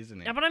scary, isn't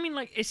it? Yeah, but I mean,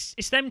 like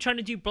it's them trying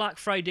to do Black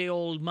Friday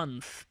all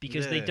month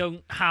because they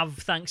don't have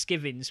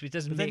Thanksgivings, which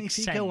doesn't make sense.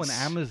 But then if you go on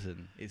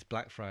Amazon, it's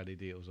Black Friday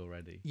deals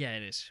already. Yeah,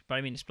 it is. But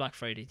I mean, it's Black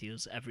Friday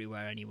deals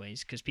everywhere,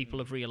 anyways, because people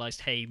have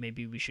realised, hey,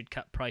 maybe we should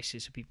cut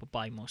prices so people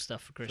buy more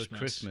stuff for Christmas. For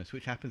Christmas,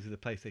 which happens with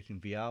the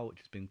PlayStation VR, which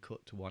has been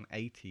cut to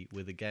 180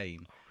 with a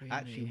game. Oh, really?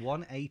 Actually,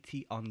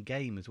 180 on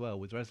game as well,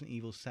 with Resident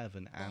Evil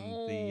 7 and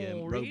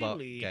the robot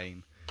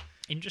game.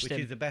 Interesting.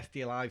 Which is the best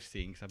deal I've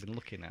seen because I've been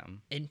looking at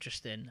them.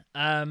 Interesting.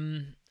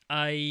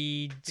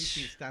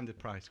 PC standard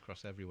price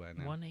across everywhere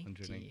now.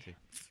 180.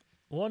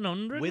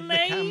 180. With the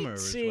camera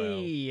as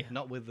well,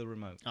 not with the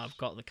remote. I've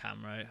got the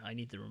camera. I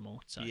need the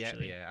remotes,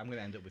 actually. Yeah. I'm going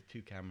to end up with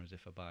two cameras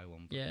if I buy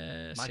one.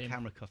 Yeah, my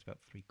camera cost about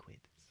 £3.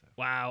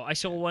 Wow, I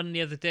saw one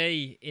the other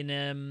day in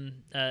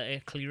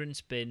a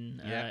clearance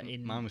bin.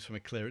 Mine was from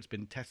a clearance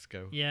bin,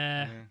 Tesco.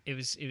 Yeah. It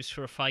was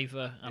for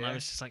 £5, and I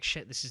was just like,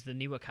 shit, this is the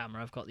newer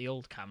camera. I've got the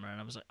old camera, and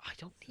I was like, I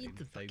don't need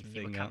the fucking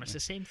newer camera. It's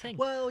the same thing.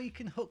 Well, you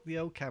can hook the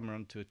old camera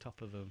onto the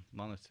top of a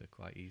monitor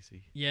quite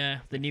easy. Yeah,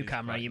 the new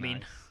camera, you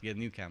mean? Yeah,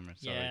 new camera.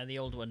 Sorry. Yeah, the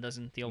old one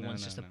doesn't. The old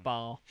one's just a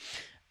bar.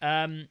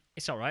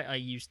 It's all right. I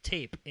used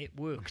tape. It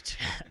worked.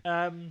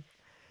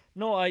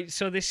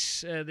 So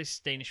this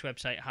Danish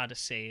website had a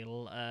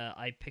sale.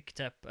 I picked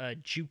up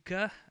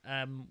Juka,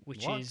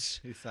 which is...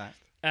 Who's that?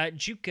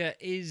 Juka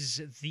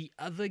is the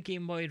other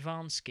Game Boy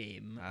Advance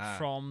game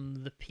from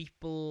the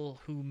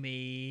people who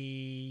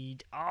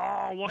made...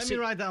 Let me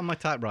write that on my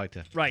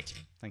typewriter. Right.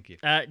 Thank you.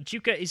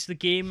 Juka is the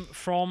game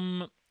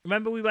from...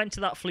 Remember we went to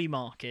that flea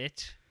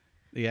market?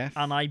 Yes.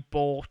 And I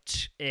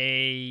bought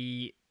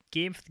a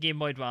game for the Game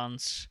Boy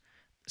Advance.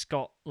 It's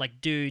got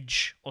like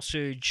Dirge or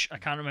Surge. I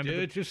can't remember.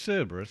 Dirge or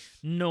Cerberus?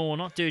 No,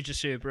 not Dirge or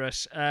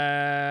Cerberus.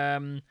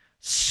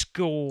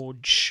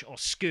 Scourge or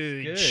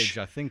Scourge. Scourge,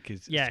 I think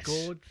is. Yes.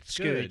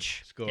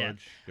 Scourge. Yeah.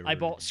 I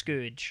bought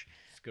Scourge.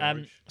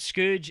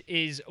 Scourge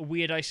is a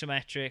weird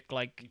isometric.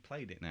 Like you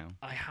played it now?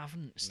 I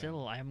haven't.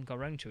 Still, I haven't got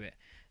around to it.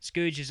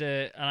 Scourge is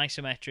an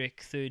isometric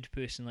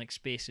third-person like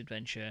space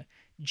adventure.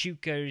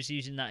 Juka is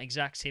using that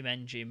exact same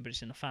engine, but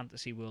it's in a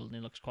fantasy world, and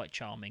it looks quite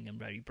charming and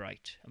very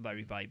bright and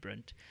very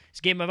vibrant. It's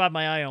a game I've had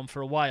my eye on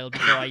for a while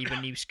before I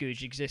even knew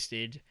Scourge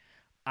existed,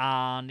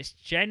 and it's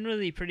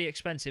generally pretty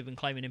expensive and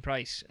climbing in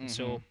price. And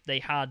so they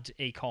had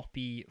a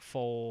copy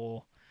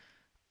for,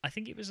 I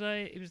think it was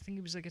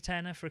like a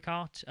tenner for a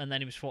cart, and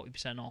then it was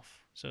 40% off.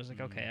 So I was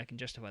like, okay, I can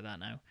justify that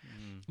now.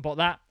 Bought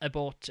that. I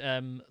bought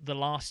the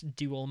last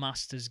Duel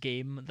Masters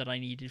game that I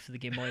needed for the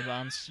Game Boy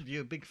Advance. Are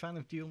you a big fan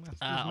of Duel Masters?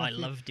 I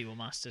love Duel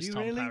Masters,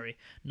 Tom Parry.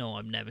 No,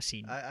 I've never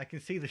seen. I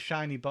can see the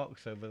shiny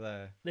box over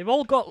there. They've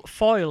all got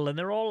foil, and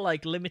they're all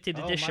like limited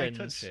editions.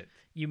 Might touch it.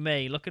 You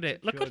may look at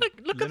it. Look at the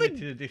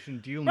limited edition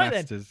Duel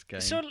Masters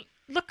game. So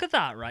look at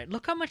that, right?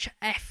 Look how much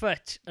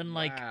effort and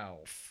like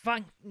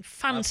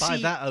fancy. I'll buy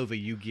that over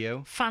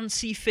Yu-Gi-Oh.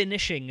 Fancy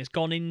finishing has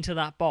gone into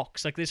that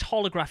box. Like there's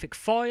holographic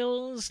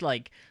foils.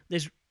 Like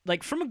there's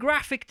like from a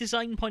graphic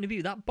design point of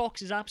view, that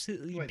box is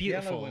absolutely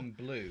beautiful. Yellow and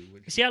blue.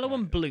 It's yellow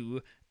and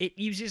blue. It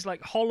uses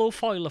like hollow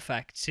foil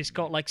effects. It's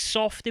got like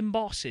soft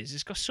embosses.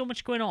 It's got so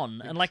much going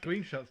on, and like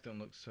screenshots don't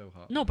look so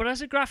hot. No, but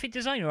as a graphic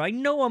designer, I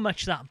know how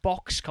much that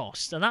box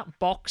cost, and that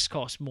box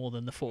cost more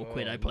than the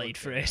 £4 I paid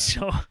for it.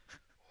 So.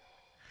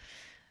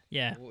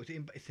 Yeah. It's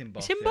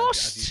embossed. It's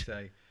embossed. As you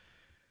say.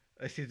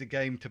 This is a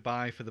game to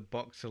buy for the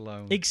box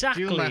alone.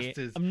 Exactly. Duel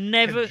Masters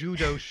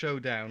Judo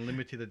Showdown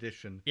limited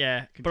edition.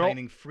 Yeah.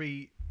 Containing 10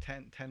 free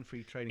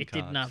trading cards. It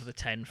didn't have the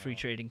 10 free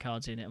trading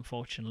cards in it,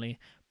 unfortunately.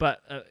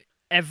 But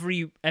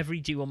every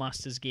Duel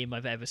Masters game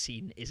I've ever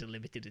seen is a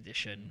limited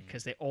edition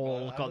because they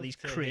all got these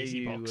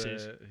crazy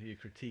boxes. Your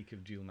critique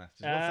of Duel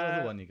Masters. What's the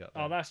other one you got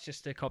there? That's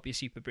just a copy of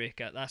Super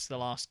Breaker. That's the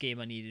last game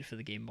I needed for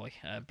the Game Boy.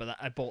 But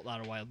I bought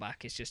that a while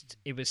back.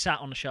 It was sat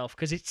on the shelf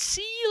because it's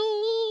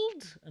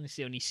sealed, and it's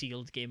the only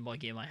sealed Game Boy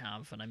game I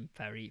have, and I'm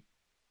very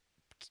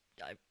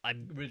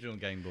I'm Original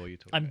Game Boy. You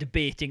talking? I'm about.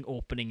 debating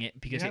opening it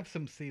because You have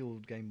some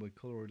sealed Game Boy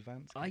Color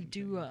Advance. I games,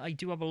 do. don't you? I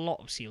do have a lot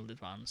of sealed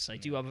Advance. I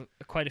do have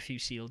quite a few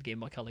sealed Game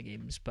Boy Color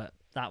games, but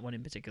that one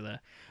in particular,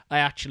 I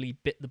actually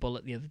bit the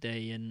bullet the other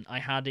day, and I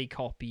had a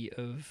copy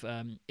of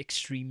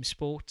Extreme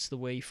Sports, the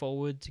Way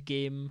Forward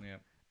game,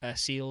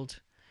 sealed,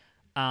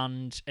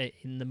 and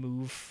in the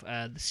move,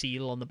 the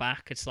seal on the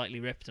back had slightly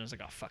ripped, and I was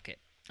like, oh fuck it.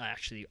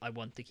 I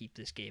want to keep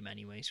this game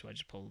anyway, so I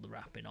just pulled the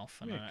wrapping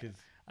off, and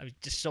I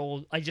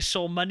just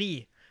saw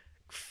money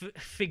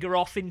figure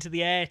off into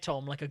the air,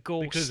 Tom, like a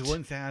ghost. Because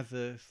once it has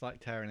a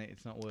slight tear in it,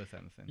 it's not worth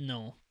anything.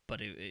 No, but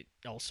it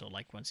also,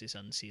 like, once it's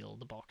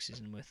unsealed, the box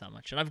isn't worth that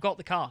much. And I've got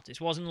the cart. It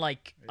wasn't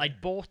like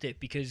I'd bought it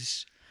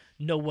because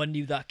no one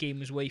knew that game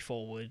was Way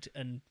Forward,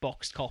 and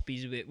boxed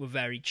copies of it were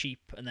very cheap.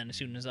 And then as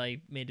soon as I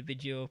made a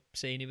video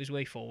saying it was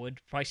Way Forward,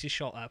 prices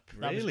shot up.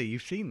 Really?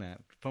 You've seen that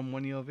from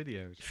one of your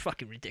videos?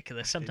 Fucking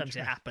ridiculous. Sometimes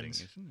it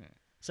happens. Isn't it?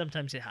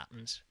 Sometimes it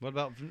happens. What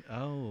about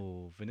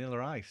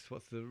Vanilla Ice?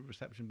 What's the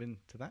reception been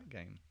to that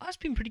game? Oh, it's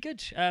been pretty good.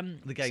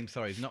 The game,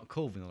 sorry, is not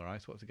called Vanilla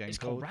Ice. What's the game it's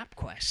called? It's called Rap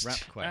Quest. Rap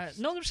Quest.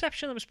 No, the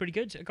reception was pretty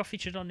good. It got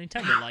featured on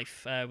Nintendo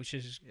Life, which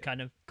is kind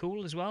of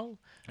cool as well.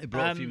 It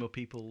brought a few more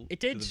people it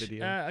did. to the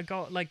video. I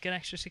got like an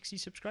extra 60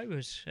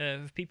 subscribers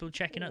of people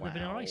checking out the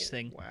Vanilla Ice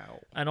thing. Wow.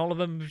 And all of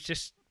them have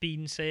just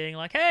been saying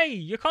like, hey,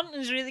 your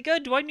content's really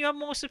good. Why don't you have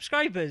more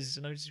subscribers?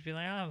 And I was just being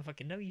like, oh,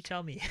 fucking no, you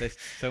tell me. There's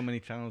so many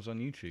channels on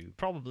YouTube.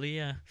 Probably,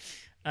 yeah.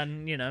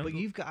 And, you know. But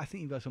I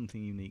think you've got something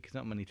unique, because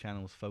not many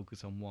channels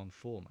focus on one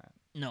format.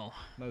 No.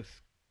 Most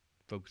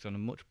focus on a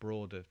much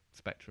broader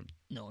spectrum.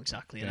 No,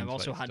 exactly. And I've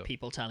also had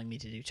people telling me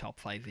to do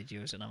top 5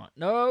 videos, and I'm like,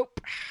 nope,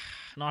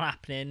 not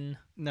happening.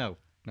 No,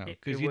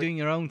 because you're doing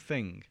your own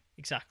thing.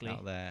 Exactly.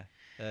 Out there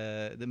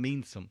that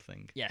means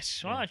something.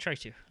 Yes, well, I try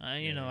to.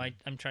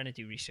 I'm trying to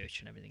do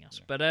research and everything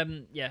else.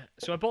 Yeah.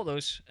 But, so I bought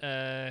those.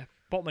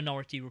 Bought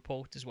Minority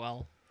Report as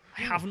well.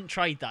 I haven't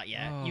tried that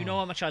yet. Oh. You know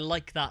how much I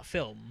like that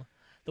film.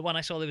 The one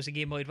I saw there was a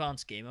Game Boy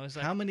Advance game. I was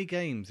like, how many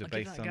games are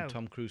based on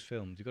Tom Cruise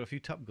films? You've got a few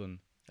Top Gun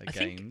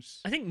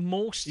games. I think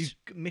most.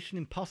 Mission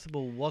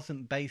Impossible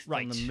wasn't based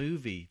on the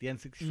movie, the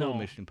N64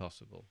 Mission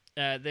Impossible.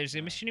 There's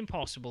a Mission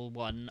Impossible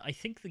one. I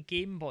think the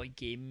Game Boy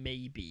game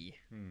maybe,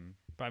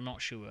 but I'm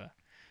not sure.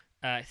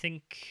 I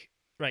think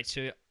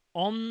so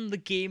on the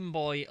Game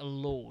Boy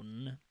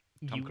alone,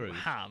 Tom Cruise.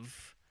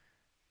 Have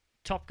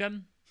Top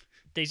Gun,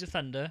 Days of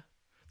Thunder.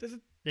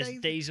 There's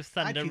Days, Days of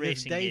Thunder actually,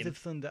 racing there's Days game. of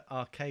Thunder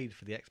arcade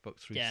for the Xbox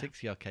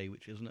 360 arcade,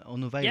 which isn't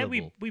unavailable.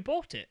 Yeah, we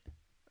bought it.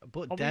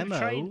 But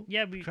demo.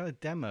 We tried a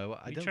demo.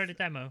 We tried a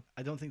demo.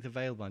 I don't think it's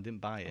available. I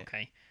didn't buy it.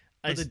 Okay.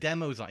 But the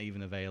demo's not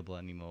even available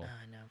anymore.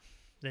 I know.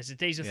 There's a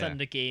Days of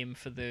Thunder game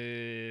for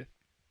the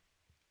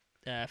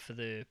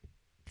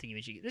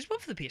thingamajig. There's one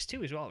for the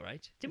PS2 as well,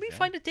 right? Did we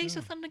find a Days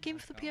of Thunder game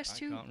for the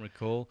PS2? I can't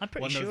recall. I'm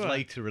pretty sure. One of those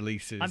later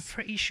releases. I'm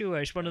pretty sure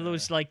it's one of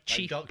those like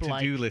cheap Dr.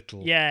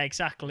 Dolittle. Yeah,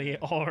 exactly.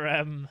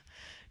 Or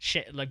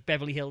shit like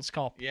Beverly Hills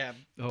Cop. Yeah.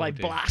 By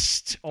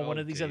Blast or one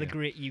of these other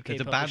great UK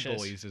There's publishers. The Bad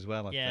Boys as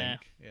well, I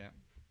think.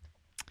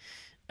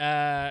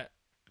 Yeah.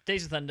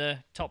 Days of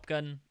Thunder, Top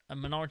Gun,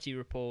 and Minority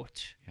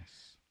Report.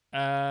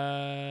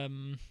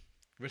 Yes.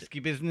 Risky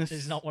Business.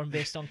 There's not one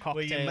based on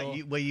Cocktail.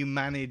 Where you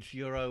manage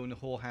your own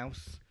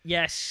whorehouse.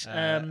 Yes.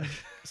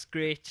 It's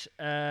great.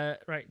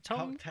 Right,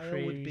 Tom Cocktail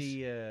Cruise would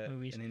be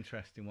movies. an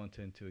interesting one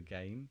to into a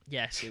game.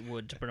 Yes, it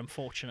would, but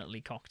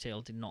unfortunately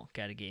Cocktail did not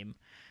get a game.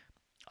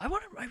 I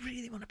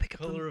really want to pick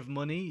up Color of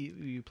Money,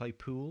 you play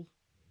pool.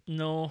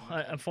 No,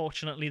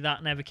 unfortunately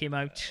that never came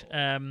out.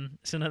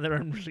 It's another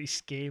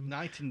unreleased game.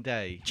 Night and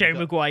Day. Jerry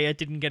Maguire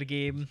didn't get a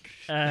game.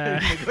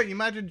 Can you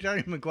imagine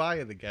Jerry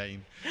Maguire the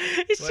game?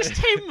 It's just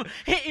him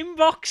hitting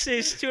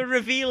boxes to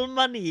reveal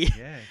money.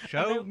 Yeah,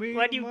 show me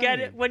when the you money. get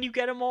it. When you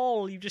get them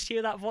all, you just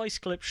hear that voice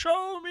clip.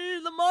 Show me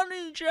the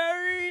money,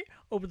 Jerry.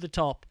 Over the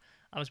top.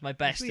 That was my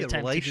best attempt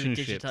to do a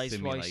digitized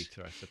voice.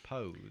 I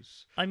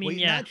suppose. I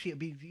mean,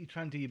 Actually, you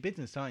try and do your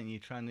business, aren't you?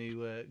 You're trying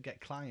to get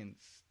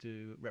clients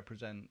to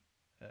represent.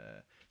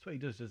 That's what he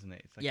does, doesn't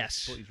it?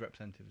 It's like he's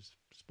representatives,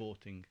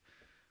 sporting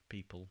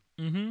people.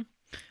 Mm-hmm.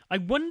 I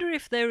wonder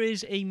if there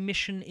is a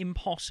Mission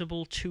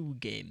Impossible 2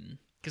 game.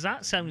 Because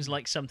that sounds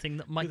like something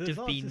that might have been... There's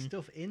lots of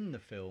stuff in the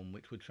film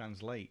which would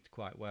translate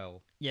quite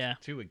well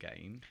to a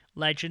game.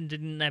 Legend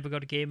never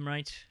got a game,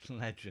 right?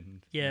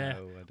 Legend? Yeah.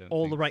 No, I don't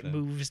All think the right so.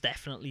 moves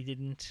definitely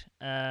didn't.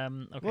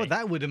 Okay. Well,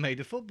 that would have made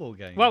a football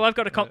game. Well, I've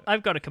got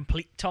a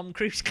complete Tom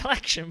Cruise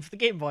collection for the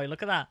Game Boy.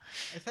 Look at that.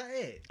 Is that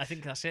it? I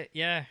think that's it,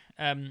 yeah.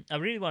 I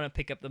really want to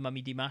pick up the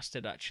Mummy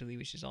Demastered, actually,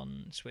 which is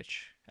on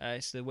Switch.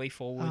 It's the Way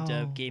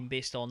Forward game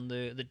based on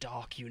the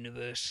Dark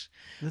Universe.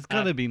 There's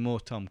got to be more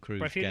Tom Cruise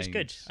But I feel games. it's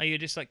good. Are you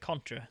just like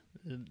Contra,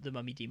 the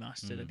Mummy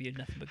Demastered? I've heard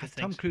nothing but good Has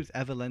things. Tom Cruise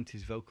ever lent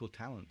his vocal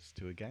talents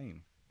to a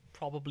game?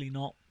 Probably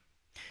not.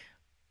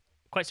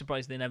 Quite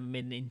surprised they never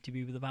made an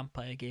interview with a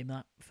vampire game.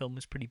 That film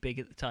was pretty big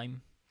at the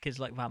time. Kids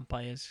like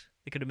vampires.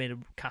 They could have made a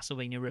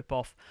Castlevania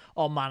rip-off.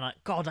 Oh man,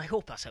 I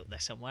hope that's out there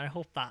somewhere. I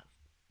hope that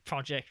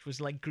project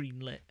was like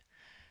greenlit.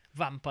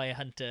 Vampire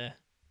Hunter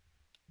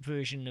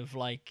version of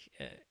like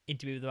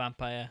Interview with the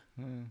Vampire.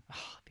 Yeah. Oh,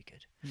 that'd be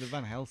good. The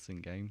Van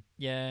Helsing game.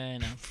 Yeah,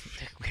 no.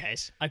 Who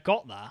cares? I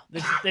got that.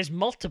 There's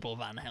multiple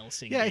Van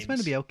Helsing Yeah, games. it's meant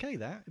to be okay,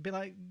 that. It'd be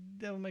like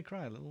Devil May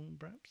Cry a little,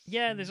 perhaps.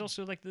 Yeah, there's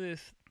also like the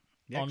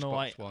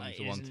Xbox one's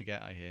the one to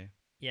get, I hear.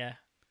 Yeah.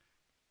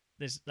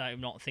 I'm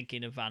not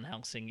thinking of Van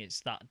Helsing. It's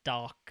that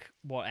dark,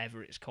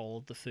 whatever it's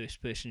called, the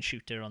first-person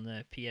shooter on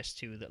the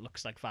PS2 that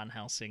looks like Van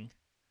Helsing.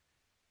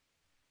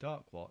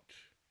 Dark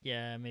Watch.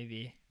 Yeah,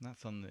 maybe.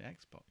 That's on the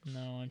Xbox.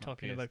 No, I'm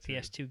talking PS2. about a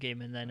PS2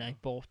 game, and then I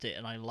bought it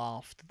and I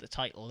laughed at the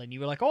title, and you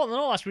were like, "Oh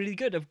no, that's really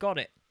good. I've got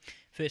it."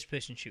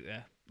 First-person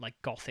shooter, like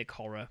gothic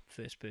horror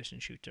first-person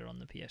shooter on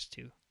the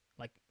PS2,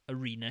 like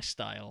arena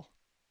style.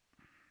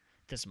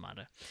 Doesn't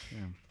matter.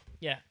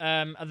 Yeah.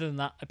 Yeah. Other than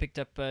that, I picked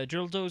up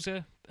Drill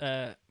Dozer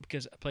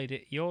because I played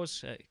it.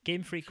 Yours,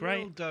 Game Freak,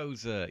 right? Drill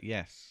Dozer,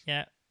 yes.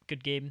 Yeah,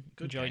 good game.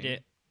 Good Enjoyed game.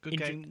 it. Good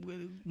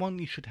game. One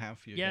you should have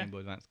for your Game Boy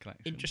Advance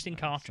collection. Interesting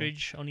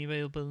cartridge, only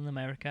available in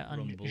America and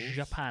Rumbles.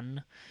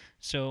 Japan.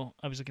 So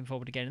I was looking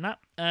forward to getting that.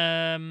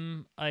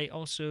 I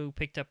also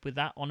picked up with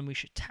that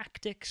Onimusha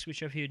Tactics,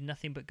 which I've heard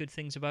nothing but good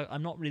things about.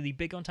 I'm not really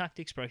big on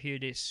tactics, but I've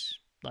heard it's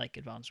like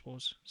Advance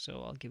Wars,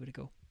 so I'll give it a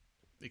go.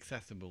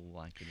 Accessible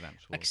like Advance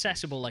Wars.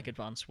 Accessible like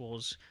Advance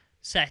Wars,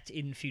 set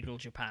in feudal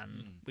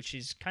Japan, which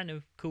is kind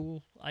of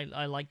cool.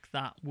 I like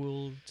that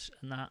world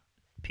and that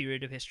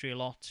period of history a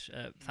lot,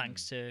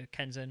 thanks to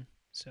Kenzen.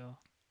 So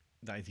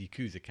that is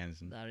Yakuza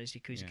Kenzen. That is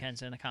Yakuza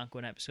Kenzen. I can't go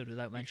an episode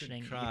without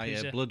mentioning try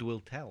Yakuza. Blood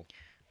Will Tell.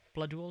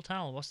 Blood Will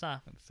Tell. What's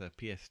that? That's a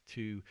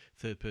PS2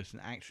 third-person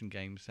action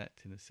game set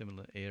in a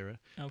similar era,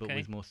 but Okay.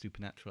 with more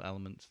supernatural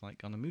elements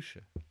like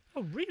Onimusha.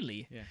 Oh,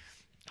 really? Yeah.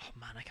 Oh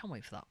man, I can't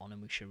wait for that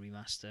Onimusha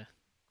remaster.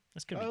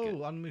 That's gonna be good.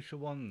 Onimusha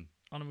 1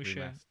 Onimusha.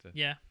 remaster.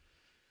 Yeah.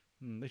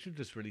 They should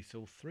just release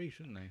all three,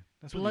 shouldn't they?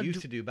 That's Blood- what they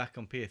used to do back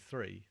on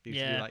PS3. They used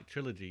to Yeah. do like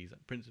trilogies,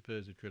 like Prince of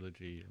Persia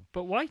trilogy.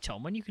 But why,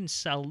 Tom? When you can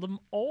sell them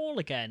all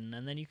again,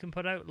 and then you can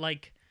put out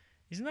like,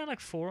 isn't there like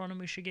 4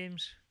 Onimusha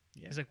games?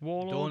 Yeah. There's like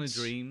Warlords. Dawn of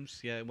Dreams.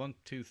 Yeah, 1,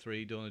 2,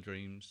 3, Dawn of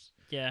Dreams.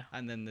 Yeah.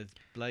 And then there's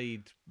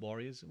Blade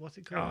Warriors. What's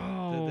it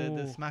called?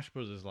 The Oh. Smash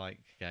Brothers like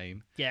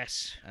game.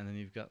 Yes. And then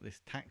you've got this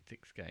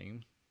tactics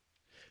game.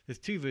 There's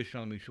 2 versions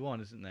of Onimusha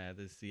 1, isn't there?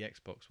 There's the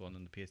Xbox one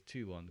and the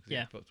PS2 one. Because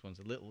Yeah. the Xbox one's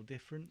a little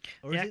different.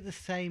 Or Yeah. is it the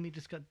same? It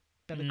just got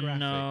better graphics.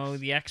 No,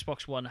 the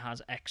Xbox One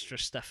has extra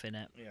stuff in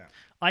it. Yeah.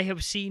 I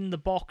have seen the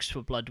box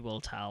for Blood Will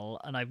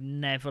Tell, and I've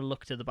never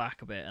looked at the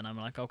back of it, and I'm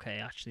like, okay,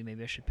 actually,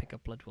 maybe I should pick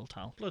up Blood Will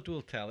Tell. Blood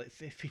Will Tell. It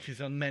features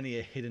on many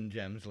a hidden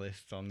gems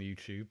list on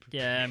YouTube.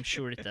 Yeah, I'm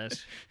sure it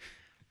does.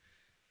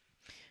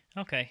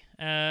 Okay.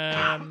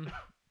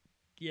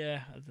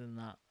 Yeah, other than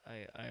that,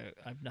 I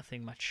have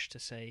nothing much to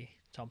say,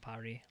 Tom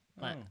Parry.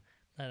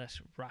 Let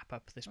us wrap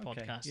up this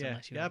podcast. Yeah,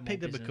 Unless you I have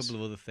picked more up a business.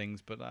 couple of other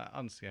things, but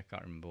honestly, I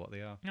can't remember what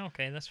they are.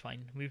 Okay, that's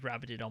fine. We've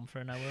rabbited on for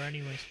an hour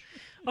anyways.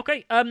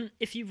 Okay,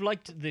 if you've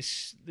liked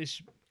this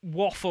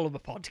waffle of a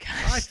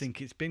podcast, I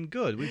think it's been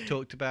good. We've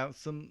talked about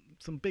some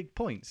big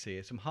points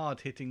here, some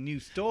hard-hitting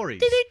news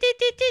stories.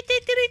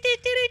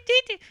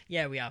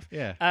 Yeah, we have.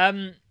 Yeah.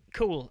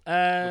 Cool.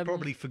 We've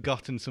probably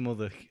forgotten some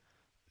other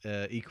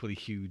equally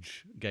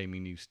huge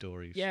gaming news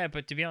stories. Yeah,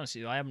 but to be honest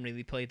with you, I haven't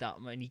really played that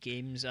many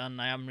games,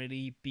 and I haven't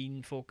really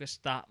been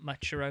focused that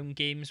much around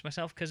games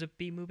myself because I've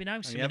been moving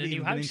house. And I'm you in a haven't new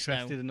even been house now.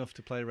 interested enough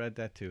to play Red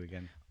Dead 2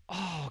 again.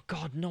 Oh,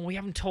 God, no, we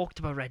haven't talked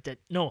about Red Dead.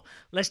 No,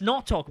 let's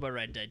not talk about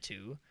Red Dead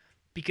 2,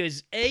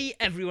 because A,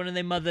 everyone and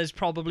their mother's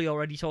probably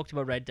already talked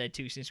about Red Dead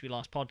 2 since we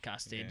last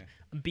podcasted,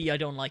 and B, I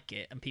don't like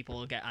it, and people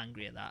will get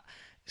angry at that.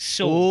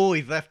 So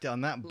he's left it on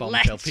that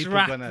bombshell. let's People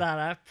wrap gonna that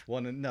up.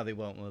 No, they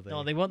won't, will they?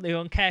 No, they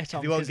won't care,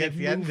 Tom, They won't because get they've to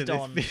the end of moved this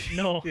on.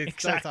 video. No, That's not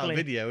exactly. a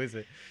video, is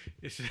it?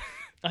 It's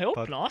I hope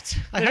pod- not.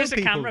 I There hope is a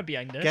people camera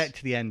behind us. get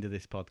to the end of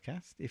this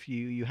podcast. If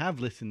you have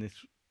listened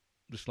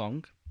this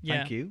long, Yeah.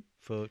 thank you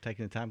for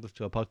taking the time to listen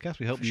to our podcast.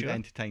 We hope For we've sure.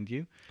 entertained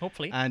you.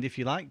 Hopefully. And if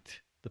you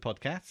liked the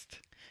podcast,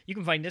 You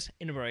can find us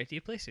in a variety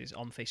of places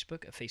on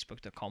Facebook at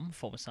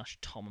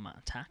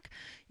facebook.com/TomAttack.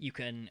 You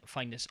can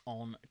find us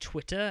on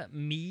Twitter,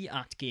 me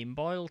at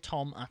GameBoyle,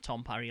 Tom at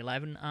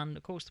TomParry11, and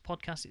of course the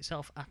podcast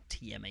itself at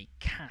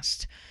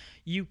TMAcast.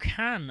 You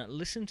can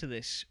listen to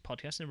this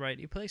podcast in a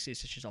variety of places,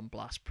 such as on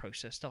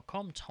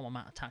blastprocess.com,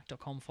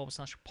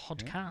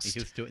 tomamattack.com/podcast. yeah,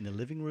 you can do it in the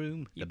living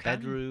room, You the can.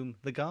 bedroom,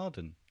 the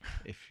garden.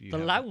 If you The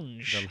have-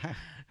 lounge. the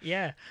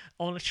Yeah,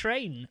 on a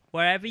train,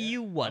 wherever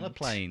you want. on a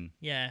plane.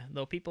 Yeah,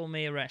 though people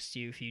may arrest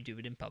you if you do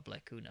it in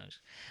public, who knows.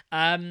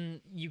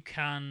 You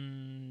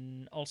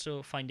can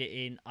also find it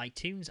in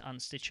iTunes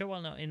and Stitcher.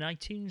 Well, not in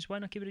iTunes, why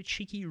not give it a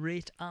cheeky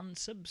rate and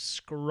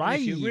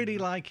subscribe? And if you really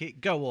like it,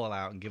 go all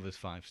out and give us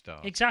 5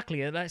 stars.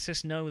 Exactly, it lets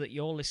us know that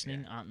you're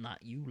listening and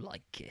that you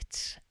like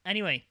it.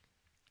 Anyway,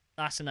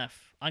 that's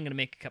enough. I'm going to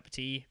make a cup of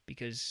tea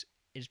because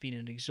it's been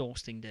an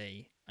exhausting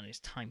day and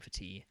it's time for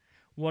tea.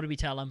 What do we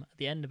tell them at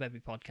the end of every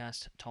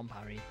podcast? Tom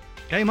Parry.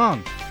 Game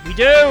on! We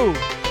do!